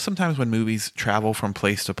 You know, sometimes when movies travel from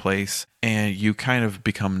place to place and you kind of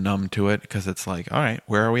become numb to it because it's like, all right,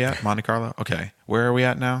 where are we at? Monte Carlo? Okay. Where are we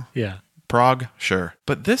at now? Yeah. Prague? Sure.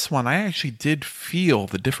 But this one, I actually did feel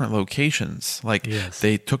the different locations. Like, yes,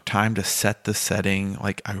 they took time to set the setting.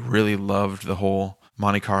 Like, I really loved the whole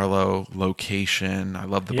Monte Carlo, Location. I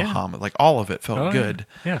love the Bahamas. Like all of it felt good.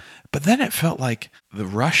 Yeah. But then it felt like the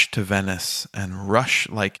Rush to Venice and Rush,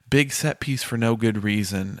 like big set piece for no good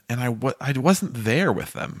reason. And I wasn't there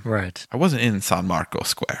with them. Right. I wasn't in San Marco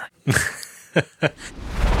Square.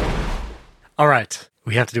 All right.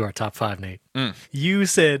 We have to do our top 5, Nate. You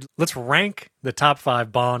said, let's rank the top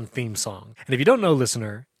 5 Bond theme song. And if you don't know,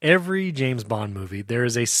 listener, every James Bond movie, there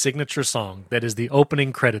is a signature song that is the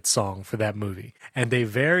opening credits song for that movie. And they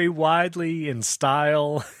vary widely in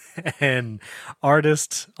style and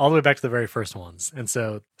artist, all the way back to the very first ones. And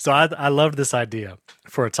so I love this idea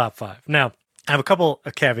for a top 5. Now, I have a couple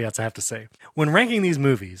of caveats I have to say. When ranking these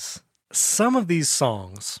movies, some of these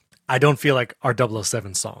songs I don't feel like are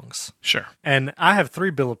 007 songs. Sure. And I have 3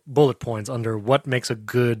 bullet points under what makes a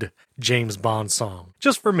good James Bond song.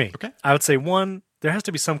 Just for me. Okay. I would say 1, there has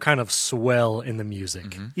to be some kind of swell in the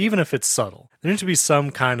music, even if it's subtle. There needs to be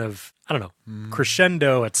some kind of, I don't know,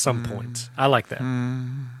 crescendo at some point. I like that.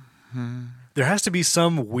 There has to be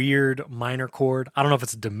some weird minor chord. I don't know if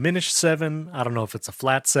it's a diminished 7. I don't know if it's a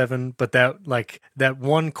flat 7, but that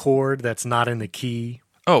one chord that's not in the key.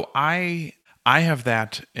 Oh, I have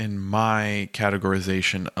that in my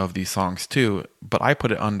categorization of these songs too, but I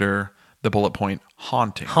put it under the bullet point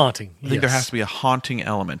haunting. Haunting, I think there has to be a haunting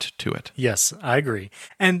element to it. Yes, I agree.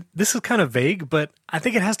 And this is kind of vague, but I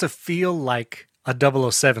think it has to feel like a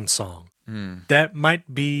 007 song. That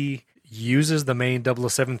might be uses the main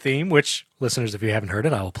 007 theme, which, listeners, if you haven't heard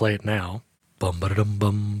it, I will play it now. Bum ba dum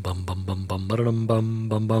bum bum bum bum bum ba dum bum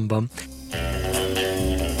bum bum bum.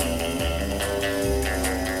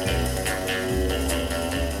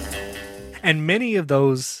 And many of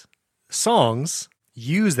those songs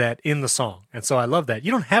use that in the song. And so I love that. You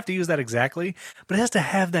don't have to use that exactly, but it has to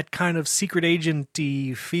have that kind of secret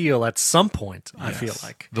agenty feel at some point, I feel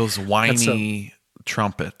like. Those whiny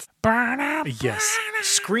trumpets. Yes.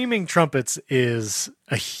 Screaming trumpets is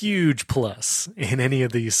a huge plus in any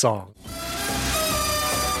of these songs.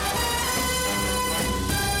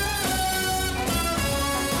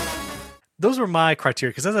 Those were my criteria,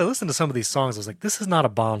 because as I listened to some of these songs, I was like, this is not a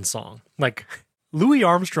Bond song. Like, Louis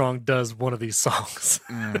Armstrong does one of these songs,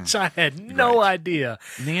 which I had no idea.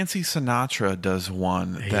 Nancy Sinatra does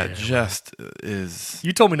one that just is...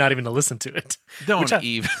 You told me not even to listen to it. Don't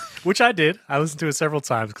even. Which I did. I listened to it several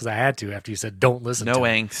times because I had to after you said don't listen to it. No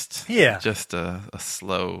angst. Yeah. Just a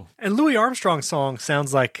slow... And Louis Armstrong's song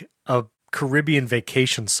sounds like a Caribbean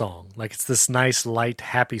vacation song. Like, it's this nice, light,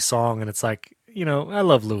 happy song, and it's like, you know, I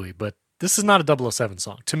love Louis, but this is not a 007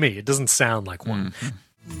 song. To me, it doesn't sound like one.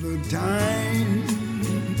 The time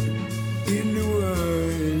in the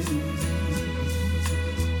world,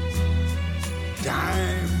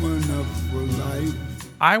 time enough for life.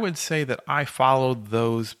 I would say that I followed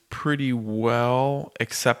those pretty well,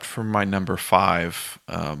 except for my number 5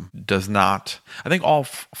 does not. I think all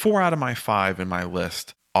 4 out of my 5 in my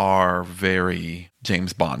list are very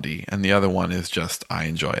James Bondy, and the other one is just I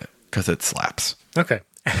enjoy it because it slaps. Okay.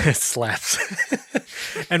 It slaps.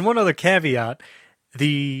 And one other caveat,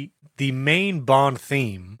 the main Bond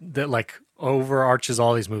theme that like overarches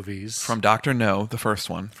all these movies. From Dr. No, the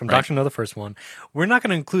first one. From Dr. No, the first one. We're not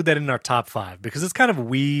going to include that in our top 5 because it's kind of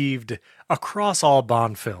weaved across all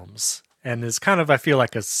Bond films and is kind of, I feel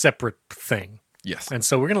like, a separate thing. Yes. And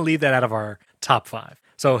so we're going to leave that out of our top 5.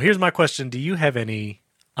 So here's my question. Do you have any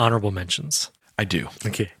honorable mentions? I do.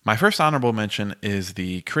 Okay. My first honorable mention is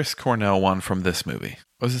the Chris Cornell one from this movie.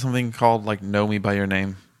 Was it something called like Know Me By Your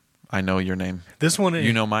Name? I Know Your Name. This one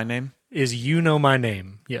You Know My Name? Is You Know My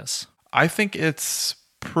Name. Yes. I think it's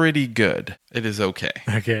pretty good. It is okay.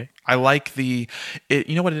 Okay. I like you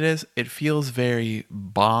know what it is? It feels very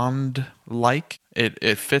Bond-like.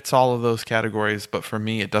 It fits all of those categories, but for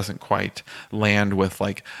me, it doesn't quite land with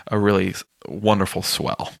like a really wonderful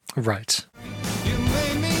swell. Right.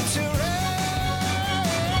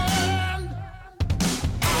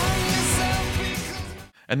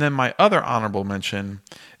 And then my other honorable mention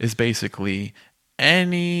is basically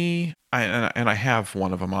and I have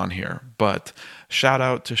one of them on here, but shout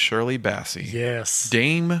out to Shirley Bassey. Yes.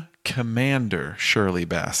 Dame Commander Shirley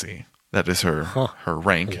Bassey. That is her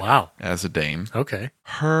rank as a dame. Okay.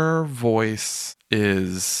 Her voice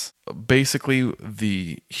is basically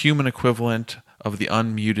the human equivalent of the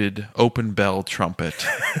unmuted open bell trumpet.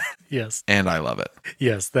 Yes. And I love it.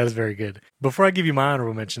 Yes, that is very good. Before I give you my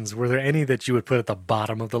honorable mentions, were there any that you would put at the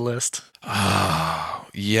bottom of the list? Oh,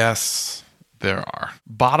 yes, there are.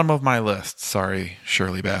 Bottom of my list. Sorry,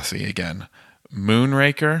 Shirley Bassey again.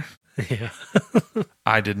 Moonraker. Yeah.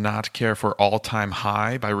 I did not care for All Time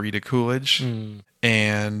High by Rita Coolidge.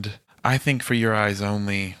 And I think For Your Eyes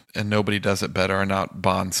Only and Nobody Does It Better are not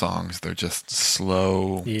Bond songs. They're just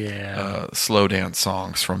slow dance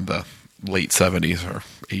songs from the late 70s or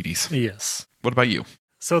 80s. Yes. What about you?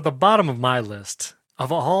 So the bottom of my list,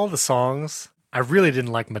 of all the songs, I really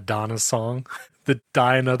didn't like Madonna's song, The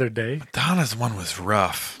Die Another Day. Madonna's one was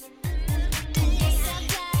rough.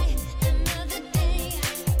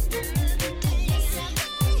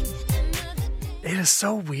 It is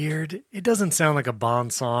so weird. It doesn't sound like a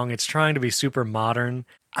Bond song. It's trying to be super modern.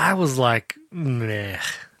 I was like, meh.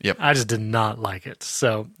 Yep. I just did not like it.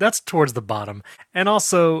 So that's towards the bottom. And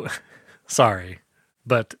also, sorry,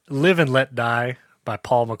 but Live and Let Die by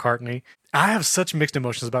Paul McCartney. I have such mixed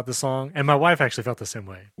emotions about this song, and my wife actually felt the same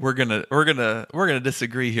way. We're gonna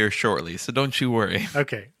disagree here shortly, so don't you worry.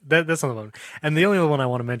 Okay, that's another one. And the only other one I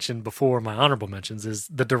want to mention before my honorable mentions is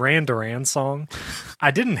the Duran Duran song.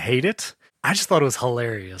 I didn't hate it. I just thought it was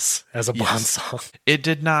hilarious as a Bond song. It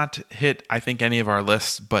did not hit, I think, any of our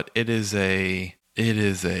lists, but it is a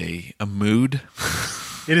mood.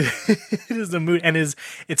 It is a mood, and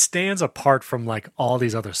it stands apart from like all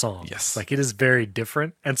these other songs. Yes, like it is very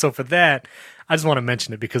different, and so for that, I just want to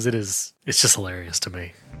mention it because it's just hilarious to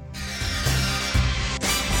me.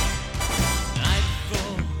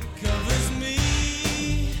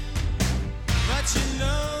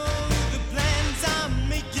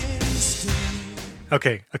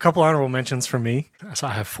 Okay, a couple honorable mentions from me. So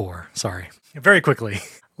I have 4. Sorry. Very quickly.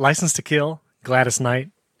 License to Kill, Gladys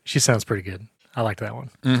Knight. She sounds pretty good. I liked that one.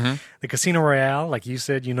 Mm-hmm. The Casino Royale, like you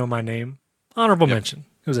said, You Know My Name. Honorable mention.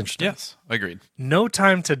 It was interesting. Yes, agreed. No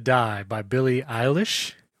Time to Die by Billie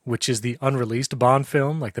Eilish, which is the unreleased Bond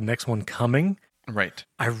film, like the next one coming. Right.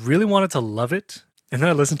 I really wanted to love it. And then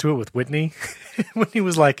I listened to it with Whitney. Whitney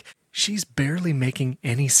was like, she's barely making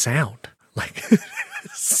any sound. Like...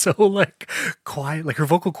 so like quiet, like her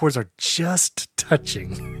vocal cords are just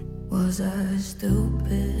touching. Was I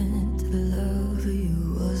stupid to love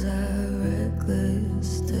you? Was I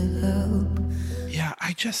reckless to help? Yeah,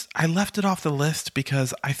 I left it off the list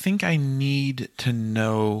because I think I need to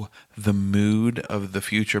know the mood of the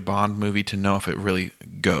future Bond movie to know if it really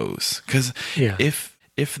goes. Because if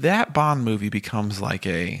that Bond movie becomes like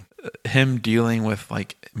him dealing with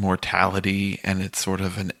like mortality and it's sort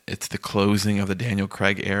of it's the closing of the Daniel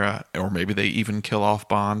Craig era, or maybe they even kill off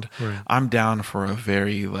Bond, right. I'm down for a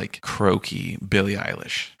very like croaky Billie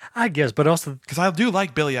Eilish, I guess, but also because I do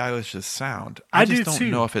like Billie Eilish's sound. I just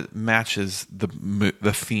don't know if it matches the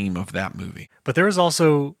theme of that movie. But there is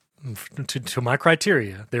also, to my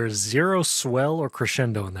criteria, there is zero swell or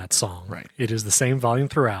crescendo in that song. Right. It is the same volume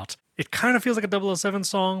throughout. It kind of feels like a 007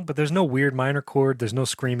 song, but there's no weird minor chord. There's no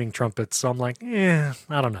screaming trumpets. So I'm like, I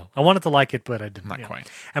don't know. I wanted to like it, but I didn't. Not quite.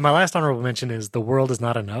 And my last honorable mention is The World Is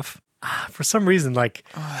Not Enough. For some reason, like,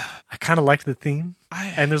 I kind of liked the theme.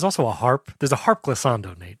 And there's also a harp. There's a harp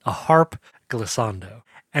glissando, Nate. A harp glissando.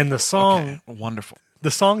 And the song... Okay. Wonderful. The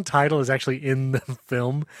song title is actually in the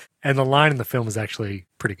film, and the line in the film is actually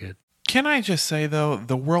pretty good. Can I just say, though,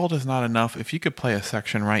 The World Is Not Enough, if you could play a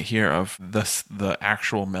section right here of the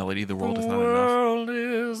actual melody, The World Is Not Enough. The world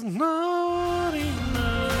is not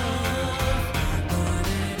enough, but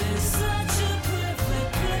it is such a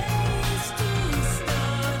perfect place to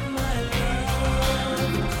start my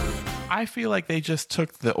love. I feel like they just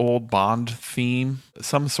took the old Bond theme,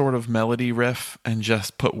 some sort of melody riff, and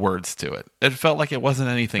just put words to it. It felt like it wasn't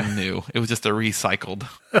anything new. It was just a recycled.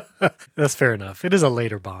 That's fair enough. It is a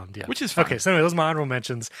later Bond, yeah. Which is fine. Okay, so anyway, those are my honorable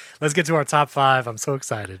mentions. Let's get to our top 5. I'm so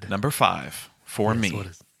excited. Number 5 for me.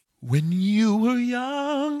 When you were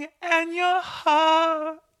young and your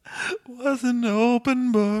heart was an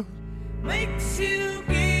open book, makes you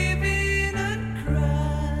give in and cry.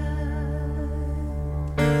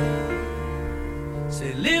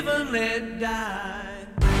 Say live and let die.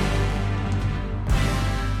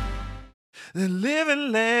 Then live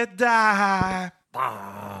and let die.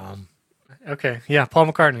 Bomb. Okay, yeah, Paul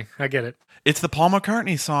McCartney. I get it. It's the Paul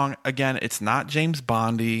McCartney song. Again, it's not James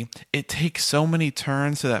Bondy. It takes so many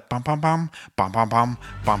turns to that bum bum bum bum bum bum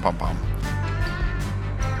bum bum bum.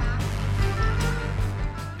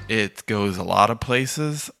 It goes a lot of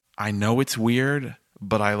places. I know it's weird,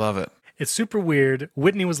 but I love it. It's super weird.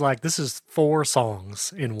 Whitney was like, this is 4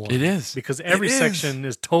 songs in one. It is. Because every section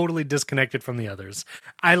is totally disconnected from the others.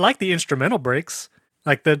 I like the instrumental breaks.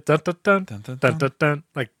 Like the dun dun dun dun dun dun dun. Dun.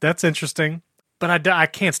 Like, that's interesting. But I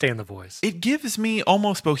can't stand the voice. It gives me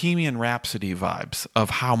almost Bohemian Rhapsody vibes of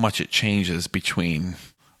how much it changes between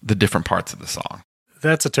the different parts of the song.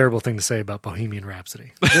 That's a terrible thing to say about Bohemian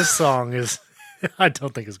Rhapsody. This song is, I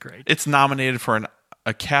don't think is great. It's nominated for an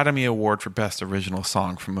Academy Award for Best Original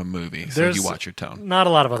Song from a movie. So There's you watch your tone. Not a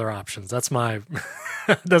lot of other options. That's my,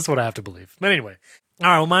 that's what I have to believe. But anyway, all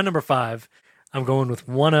right. Well, my number 5, I'm going with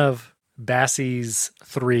one of Bassie's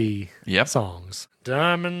 3 songs.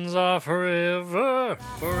 Diamonds are forever,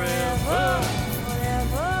 forever.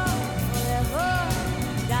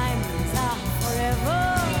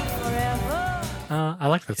 I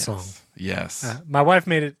like that song. Yes. My wife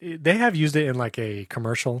made it. They have used it in like a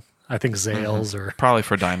commercial. I think Zales or probably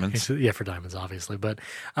for diamonds. Yeah, for diamonds, obviously. But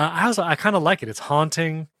I kind of like it. It's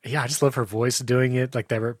haunting. Yeah, I just love her voice doing it, like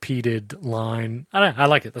that repeated line. I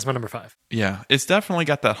like it. That's my number 5. Yeah, it's definitely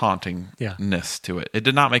got that hauntingness to it. It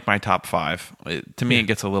did not make my top 5. To me, it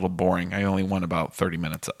gets a little boring. I only want about 30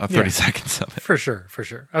 seconds of it. For sure.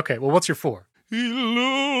 Okay, well, what's your 4? He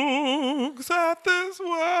looks at this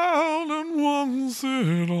world and wants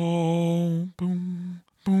it all. Boom,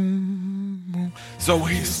 boom, boom. So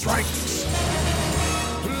he strikes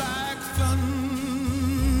like thunderbolt.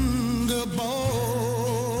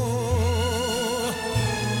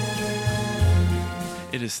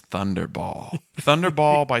 It is Thunderball.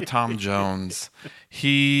 Thunderball by Tom Jones.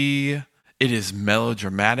 It is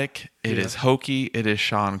melodramatic. It is hokey. It is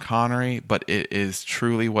Sean Connery, but it is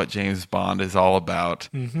truly what James Bond is all about.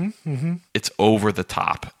 It's over the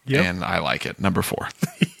top, and I like it. Number 4.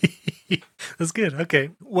 That's good. Okay.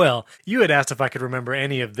 Well, you had asked if I could remember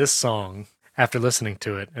any of this song after listening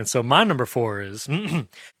to it. And so my number 4 is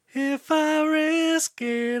If I Risk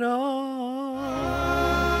It All.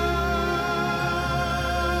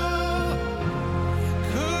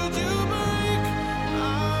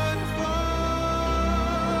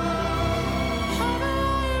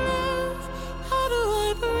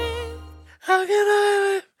 How can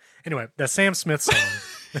I? Anyway, that Sam Smith song.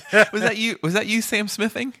 Was that you, Sam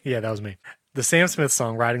Smithing? Yeah, that was me. The Sam Smith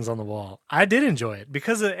song, "Writings on the Wall." I did enjoy it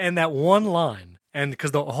because and that one line, and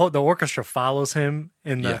because the orchestra follows him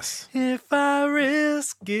in the "If I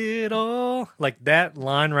risk it all," like that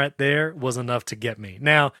line right there was enough to get me.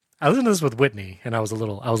 Now I listened to this with Whitney, and I was a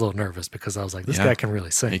little nervous because I was like, this guy can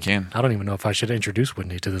really sing. He can. I don't even know if I should introduce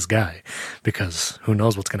Whitney to this guy because who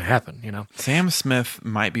knows what's going to happen, you know? Sam Smith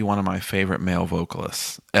might be one of my favorite male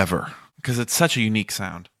vocalists ever because it's such a unique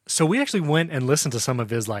sound. So we actually went and listened to some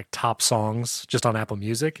of his like top songs just on Apple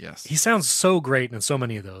Music. Yes. He sounds so great in so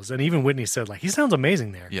many of those. And even Whitney said like, he sounds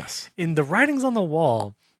amazing there. Yes. In the Writings on the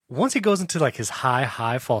Wall, once he goes into like his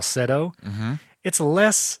high falsetto, it's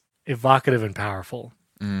less evocative and powerful.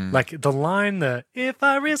 Like the line, "If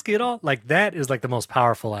I risk it all," like that is like the most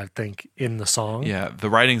powerful, I think, in the song. Yeah,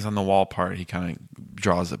 the Writings on the Wall part, he kind of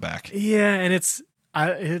draws it back. Yeah, and it's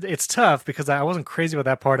tough because I wasn't crazy about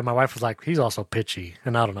that part, and my wife was like, "He's also pitchy,"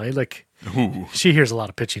 and I don't know, she hears a lot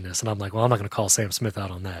of pitchiness, and I'm like, "Well, I'm not going to call Sam Smith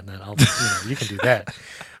out on that, and you can do that."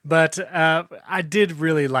 But I did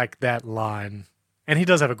really like that line, and he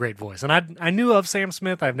does have a great voice, and I knew of Sam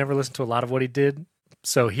Smith. I've never listened to a lot of what he did.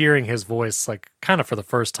 So hearing his voice, like kind of for the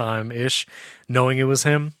first time-ish, knowing it was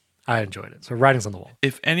him, I enjoyed it. So Writings on the Wall.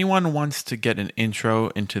 If anyone wants to get an intro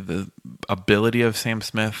into the ability of Sam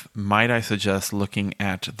Smith, might I suggest looking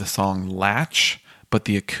at the song Latch, but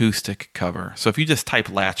the acoustic cover. So if you just type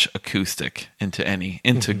Latch acoustic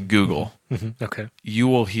into Google, okay, you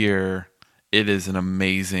will hear it is an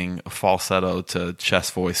amazing falsetto to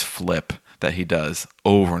chest voice flip that he does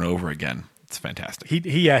over and over again. It's fantastic.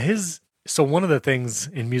 So one of the things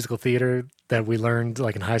in musical theater that we learned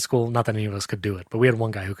like in high school, not that any of us could do it, but we had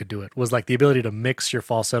one guy who could do it, was like the ability to mix your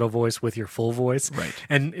falsetto voice with your full voice. Right.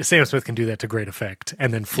 And Sam Smith can do that to great effect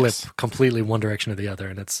and then flip completely one direction or the other,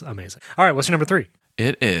 and it's amazing. All right, what's your number 3?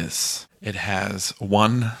 It has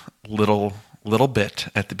one little bit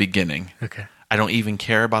at the beginning. Okay. I don't even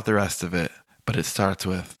care about the rest of it, but it starts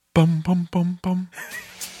with bum bum bum bum.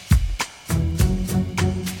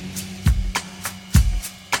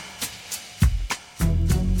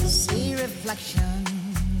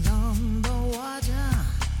 Reflections on the water,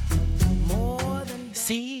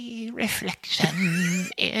 see reflection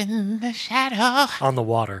in the shadow. On the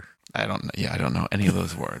water. I don't know any of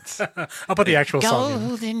those words. How about the actual song?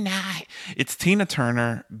 Golden Eye. It's Tina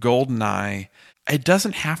Turner, Golden Eye. It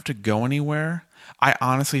doesn't have to go anywhere. I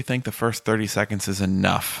honestly think the first 30 seconds is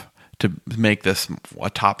enough to make this a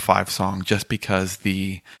top 5 song just because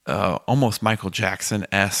the almost Michael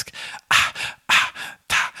Jackson-esque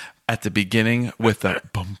at the beginning with the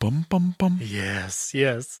bum, bum, bum, bum. Yes.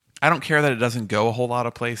 I don't care that it doesn't go a whole lot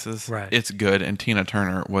of places. Right. It's good, and Tina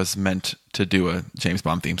Turner was meant to do a James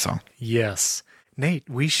Bond theme song. Yes. Nate,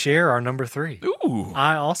 we share our number 3. Ooh.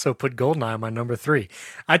 I also put Goldeneye on my number 3.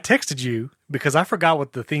 I texted you because I forgot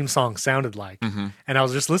what the theme song sounded like. And I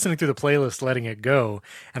was just listening through the playlist, letting it go.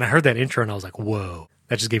 And I heard that intro and I was like, whoa,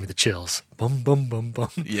 that just gave me the chills. Bum, bum, bum, bum.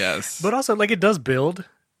 Yes. But also, like, it does build.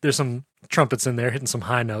 There's some trumpets in there hitting some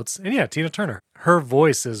high notes. And yeah, Tina Turner. Her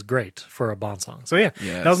voice is great for a Bond song. So yeah,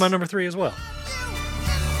 that was my number 3 as well.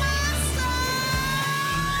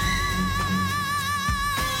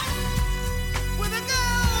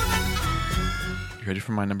 You ready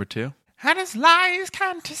for my number 2? And his lies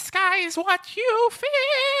can't disguise what you fear.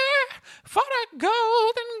 For a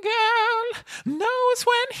golden girl knows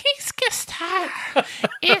when he's kissed her.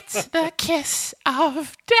 It's the kiss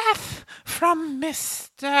of death from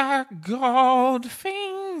Mr.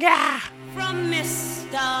 Goldfinger. From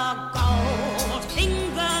Mr.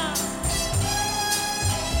 Goldfinger.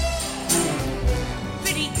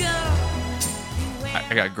 Pretty girl.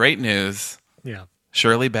 I got great news. Yeah.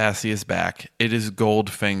 Shirley Bassey is back. It is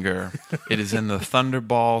Goldfinger. It is in the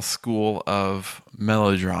Thunderball school of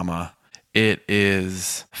melodrama. It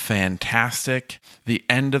is fantastic. The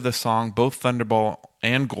end of the song, both Thunderball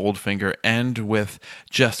and Goldfinger, end with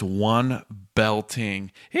just one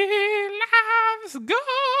belting, "He loves gold,"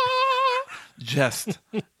 just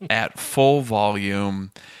at full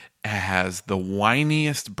volume. It has the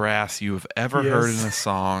whiniest brass you've ever heard in a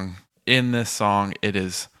song. In this song, it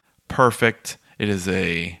is perfect. It is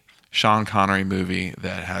a Sean Connery movie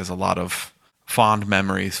that has a lot of fond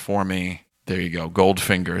memories for me. There you go.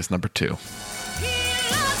 Goldfinger is number 2.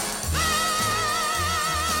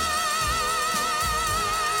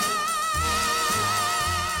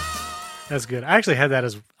 That's good. I actually had that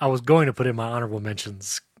as I was going to put in my honorable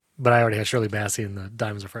mentions, but I already had Shirley Bassey and the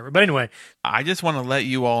Diamonds Are Forever. But anyway, I just want to let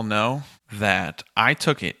you all know that I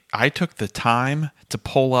took the time to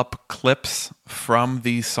pull up clips from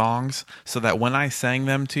these songs so that when I sang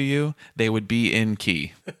them to you, they would be in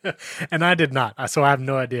key. And I did not. So I have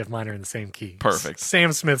no idea if mine are in the same key. Perfect.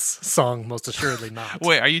 Sam Smith's song, most assuredly not.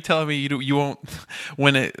 Wait, are you telling me you won't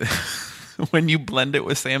when it when you blend it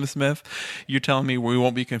with Sam Smith, you're telling me we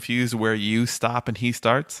won't be confused where you stop and he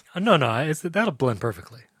starts? No, that'll blend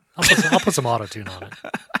perfectly. I'll put some auto-tune on it.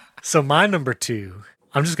 So my number 2,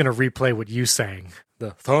 I'm just going to replay what you sang.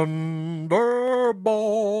 The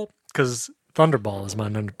Thunderball. Because Thunderball is my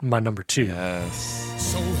number 2. Yes.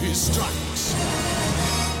 So he strikes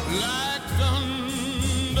like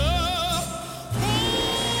thunder.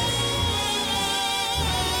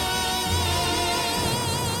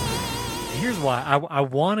 Here's why. I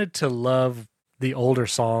wanted to love the older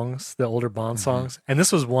songs, the older Bond songs. And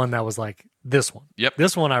this was one that was like this one. Yep.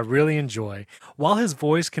 This one I really enjoy. While his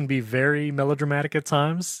voice can be very melodramatic at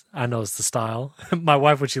times, I know it's the style. My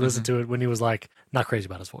wife, when she listened to it, when he was like, not crazy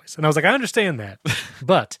about his voice. And I was like, I understand that.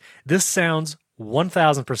 But this sounds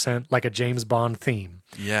 1000% like a James Bond theme.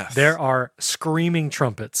 Yes. There are screaming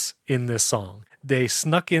trumpets in this song. They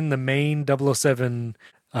snuck in the main 007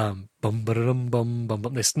 bum ba-da-dum, bum bum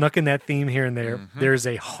bum. They snuck in that theme here and there. There's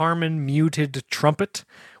a Harmon muted trumpet,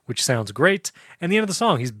 which sounds great. And the end of the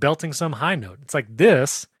song, he's belting some high note. It's like,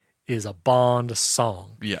 this is a Bond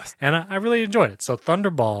song. Yes. And I really enjoyed it. So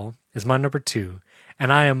Thunderball is my number 2.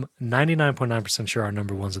 And I am 99.9% sure our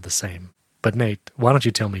number 1s are the same. But Nate, why don't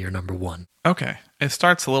you tell me your number 1? Okay. It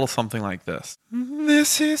starts a little something like this.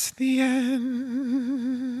 This is the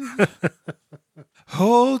end.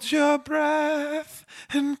 Hold your breath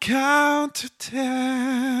and count to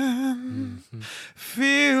 10.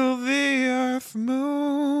 Feel the earth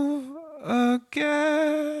move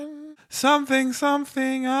again. Something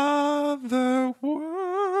other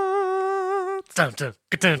words. Dun, dun,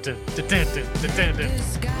 dun, dun, dun, dun, dun, dun, dun.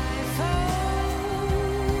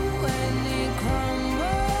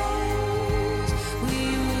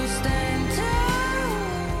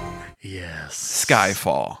 Yes.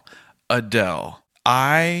 Skyfall. Adele.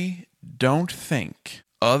 I don't think,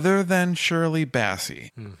 other than Shirley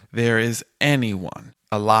Bassey, there is anyone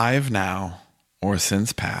alive now or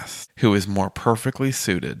since past who is more perfectly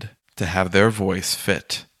suited to have their voice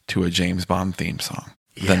fit to a James Bond theme song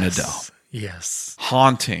than Adele. Yes.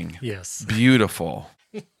 Haunting. Yes. Beautiful.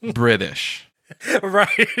 British.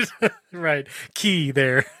 Right. Right. Key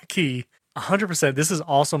there. Key. 100%. This is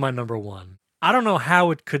also my number 1. I don't know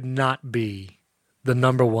how it could not be the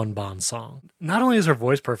number 1 Bond song. Not only is her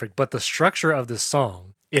voice perfect, but the structure of this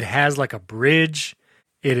song, it has like a bridge.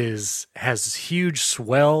 It has huge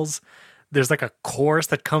swells. There's like a chorus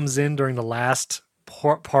that comes in during the last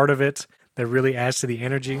part of it that really adds to the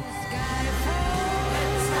energy.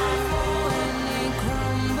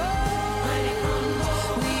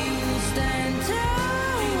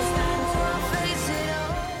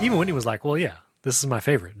 Even Whitney was like, well, yeah, this is my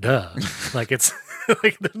favorite. Duh. Like it's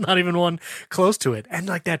Like there's not even one close to it. And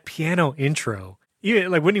like that piano intro. Yeah,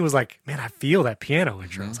 like Whitney was like, man, I feel that piano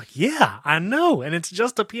intro. I was like, yeah, I know. And it's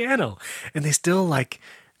just a piano. And they still like,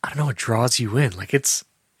 I don't know, it draws you in. Like it's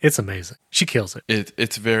amazing. She kills it.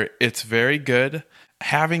 It's very good.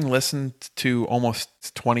 Having listened to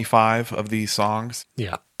almost 25 of these songs,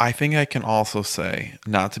 yeah, I think I can also say,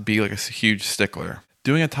 not to be like a huge stickler,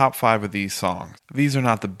 doing a top 5 of these songs, these are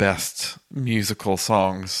not the best musical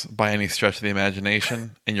songs by any stretch of the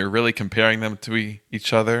imagination, and you're really comparing them to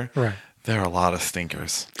each other. Right. There are a lot of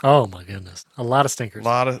stinkers. Oh my goodness. A lot of stinkers.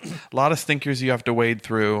 A lot of stinkers you have to wade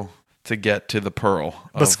through to get to the pearl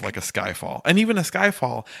of like a Skyfall. And even a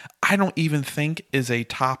Skyfall, I don't even think is a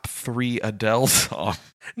top 3 Adele song.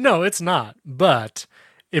 No, it's not. But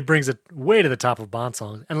it brings it way to the top of Bond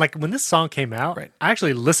songs. And like when this song came out, I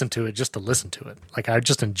actually listened to it just to listen to it. Like I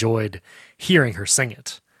just enjoyed hearing her sing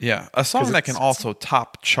it. Yeah, a song that can also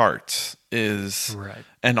top charts is, right,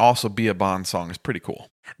 and also be a Bond song is pretty cool.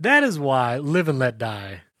 That is why Live and Let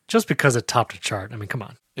Die, just because it topped a chart, I mean, come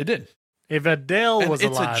on. It did. If Adele was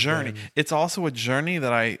it's alive, a journey. then... It's also a journey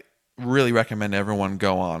that I really recommend everyone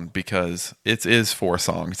go on because it is 4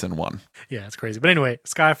 songs in one. Yeah, it's crazy. But anyway,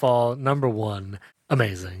 Skyfall, number 1,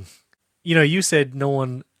 amazing. You know, you said no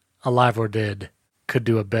one alive or dead could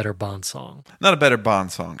do a better Bond song. Not a better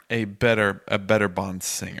Bond song, a better Bond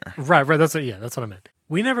singer. Right. That's what I meant.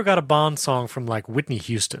 We never got a Bond song from like Whitney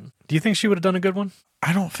Houston. Do you think she would have done a good one?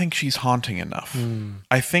 I don't think she's haunting enough.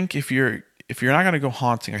 I think if you're not going to go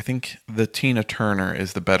haunting, I think the Tina Turner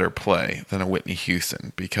is the better play than a Whitney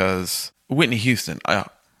Houston because Whitney Houston,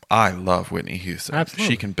 I love Whitney Houston.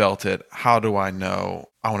 Absolutely. She can belt it. How do I know?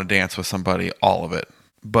 I want to dance with somebody, all of it.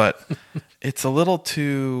 But it's a little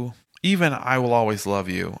too, even I Will Always Love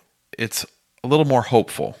You, it's a little more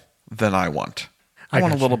hopeful than I want. I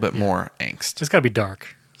want a little bit more angst. It's got to be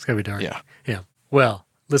dark. Yeah. Yeah. Well,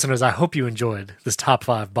 listeners, I hope you enjoyed this top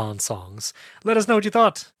 5 Bond songs. Let us know what you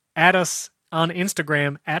thought. Add us on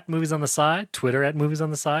Instagram at Movies on the Side, Twitter at Movies on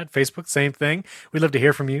the Side, Facebook, same thing. We'd love to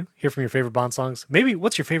hear from you, hear from your favorite Bond songs. Maybe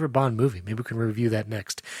what's your favorite Bond movie? Maybe we can review that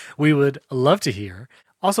next. We would love to hear.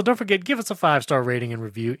 Also, don't forget, give us a 5-star rating and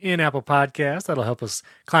review in Apple Podcasts. That'll help us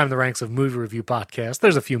climb the ranks of movie review podcasts.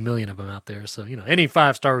 There's a few million of them out there, so, any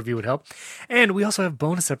 5-star review would help. And we also have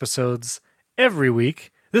bonus episodes every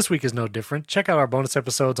week. This week is no different. Check out our bonus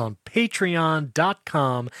episodes on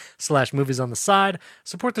patreon.com/moviesontheside.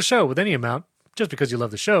 Support the show with any amount just because you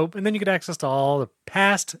love the show, and then you get access to all the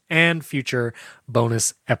past and future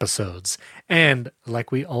bonus episodes. And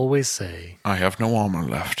like we always say, I have no armor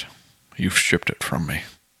left. You've stripped it from me.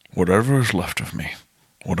 Whatever is left of me,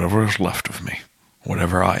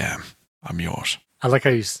 whatever I am, I'm yours. I like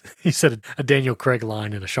how you said a Daniel Craig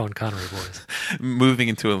line in a Sean Connery voice. Moving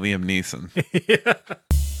into a Liam Neeson. Yeah.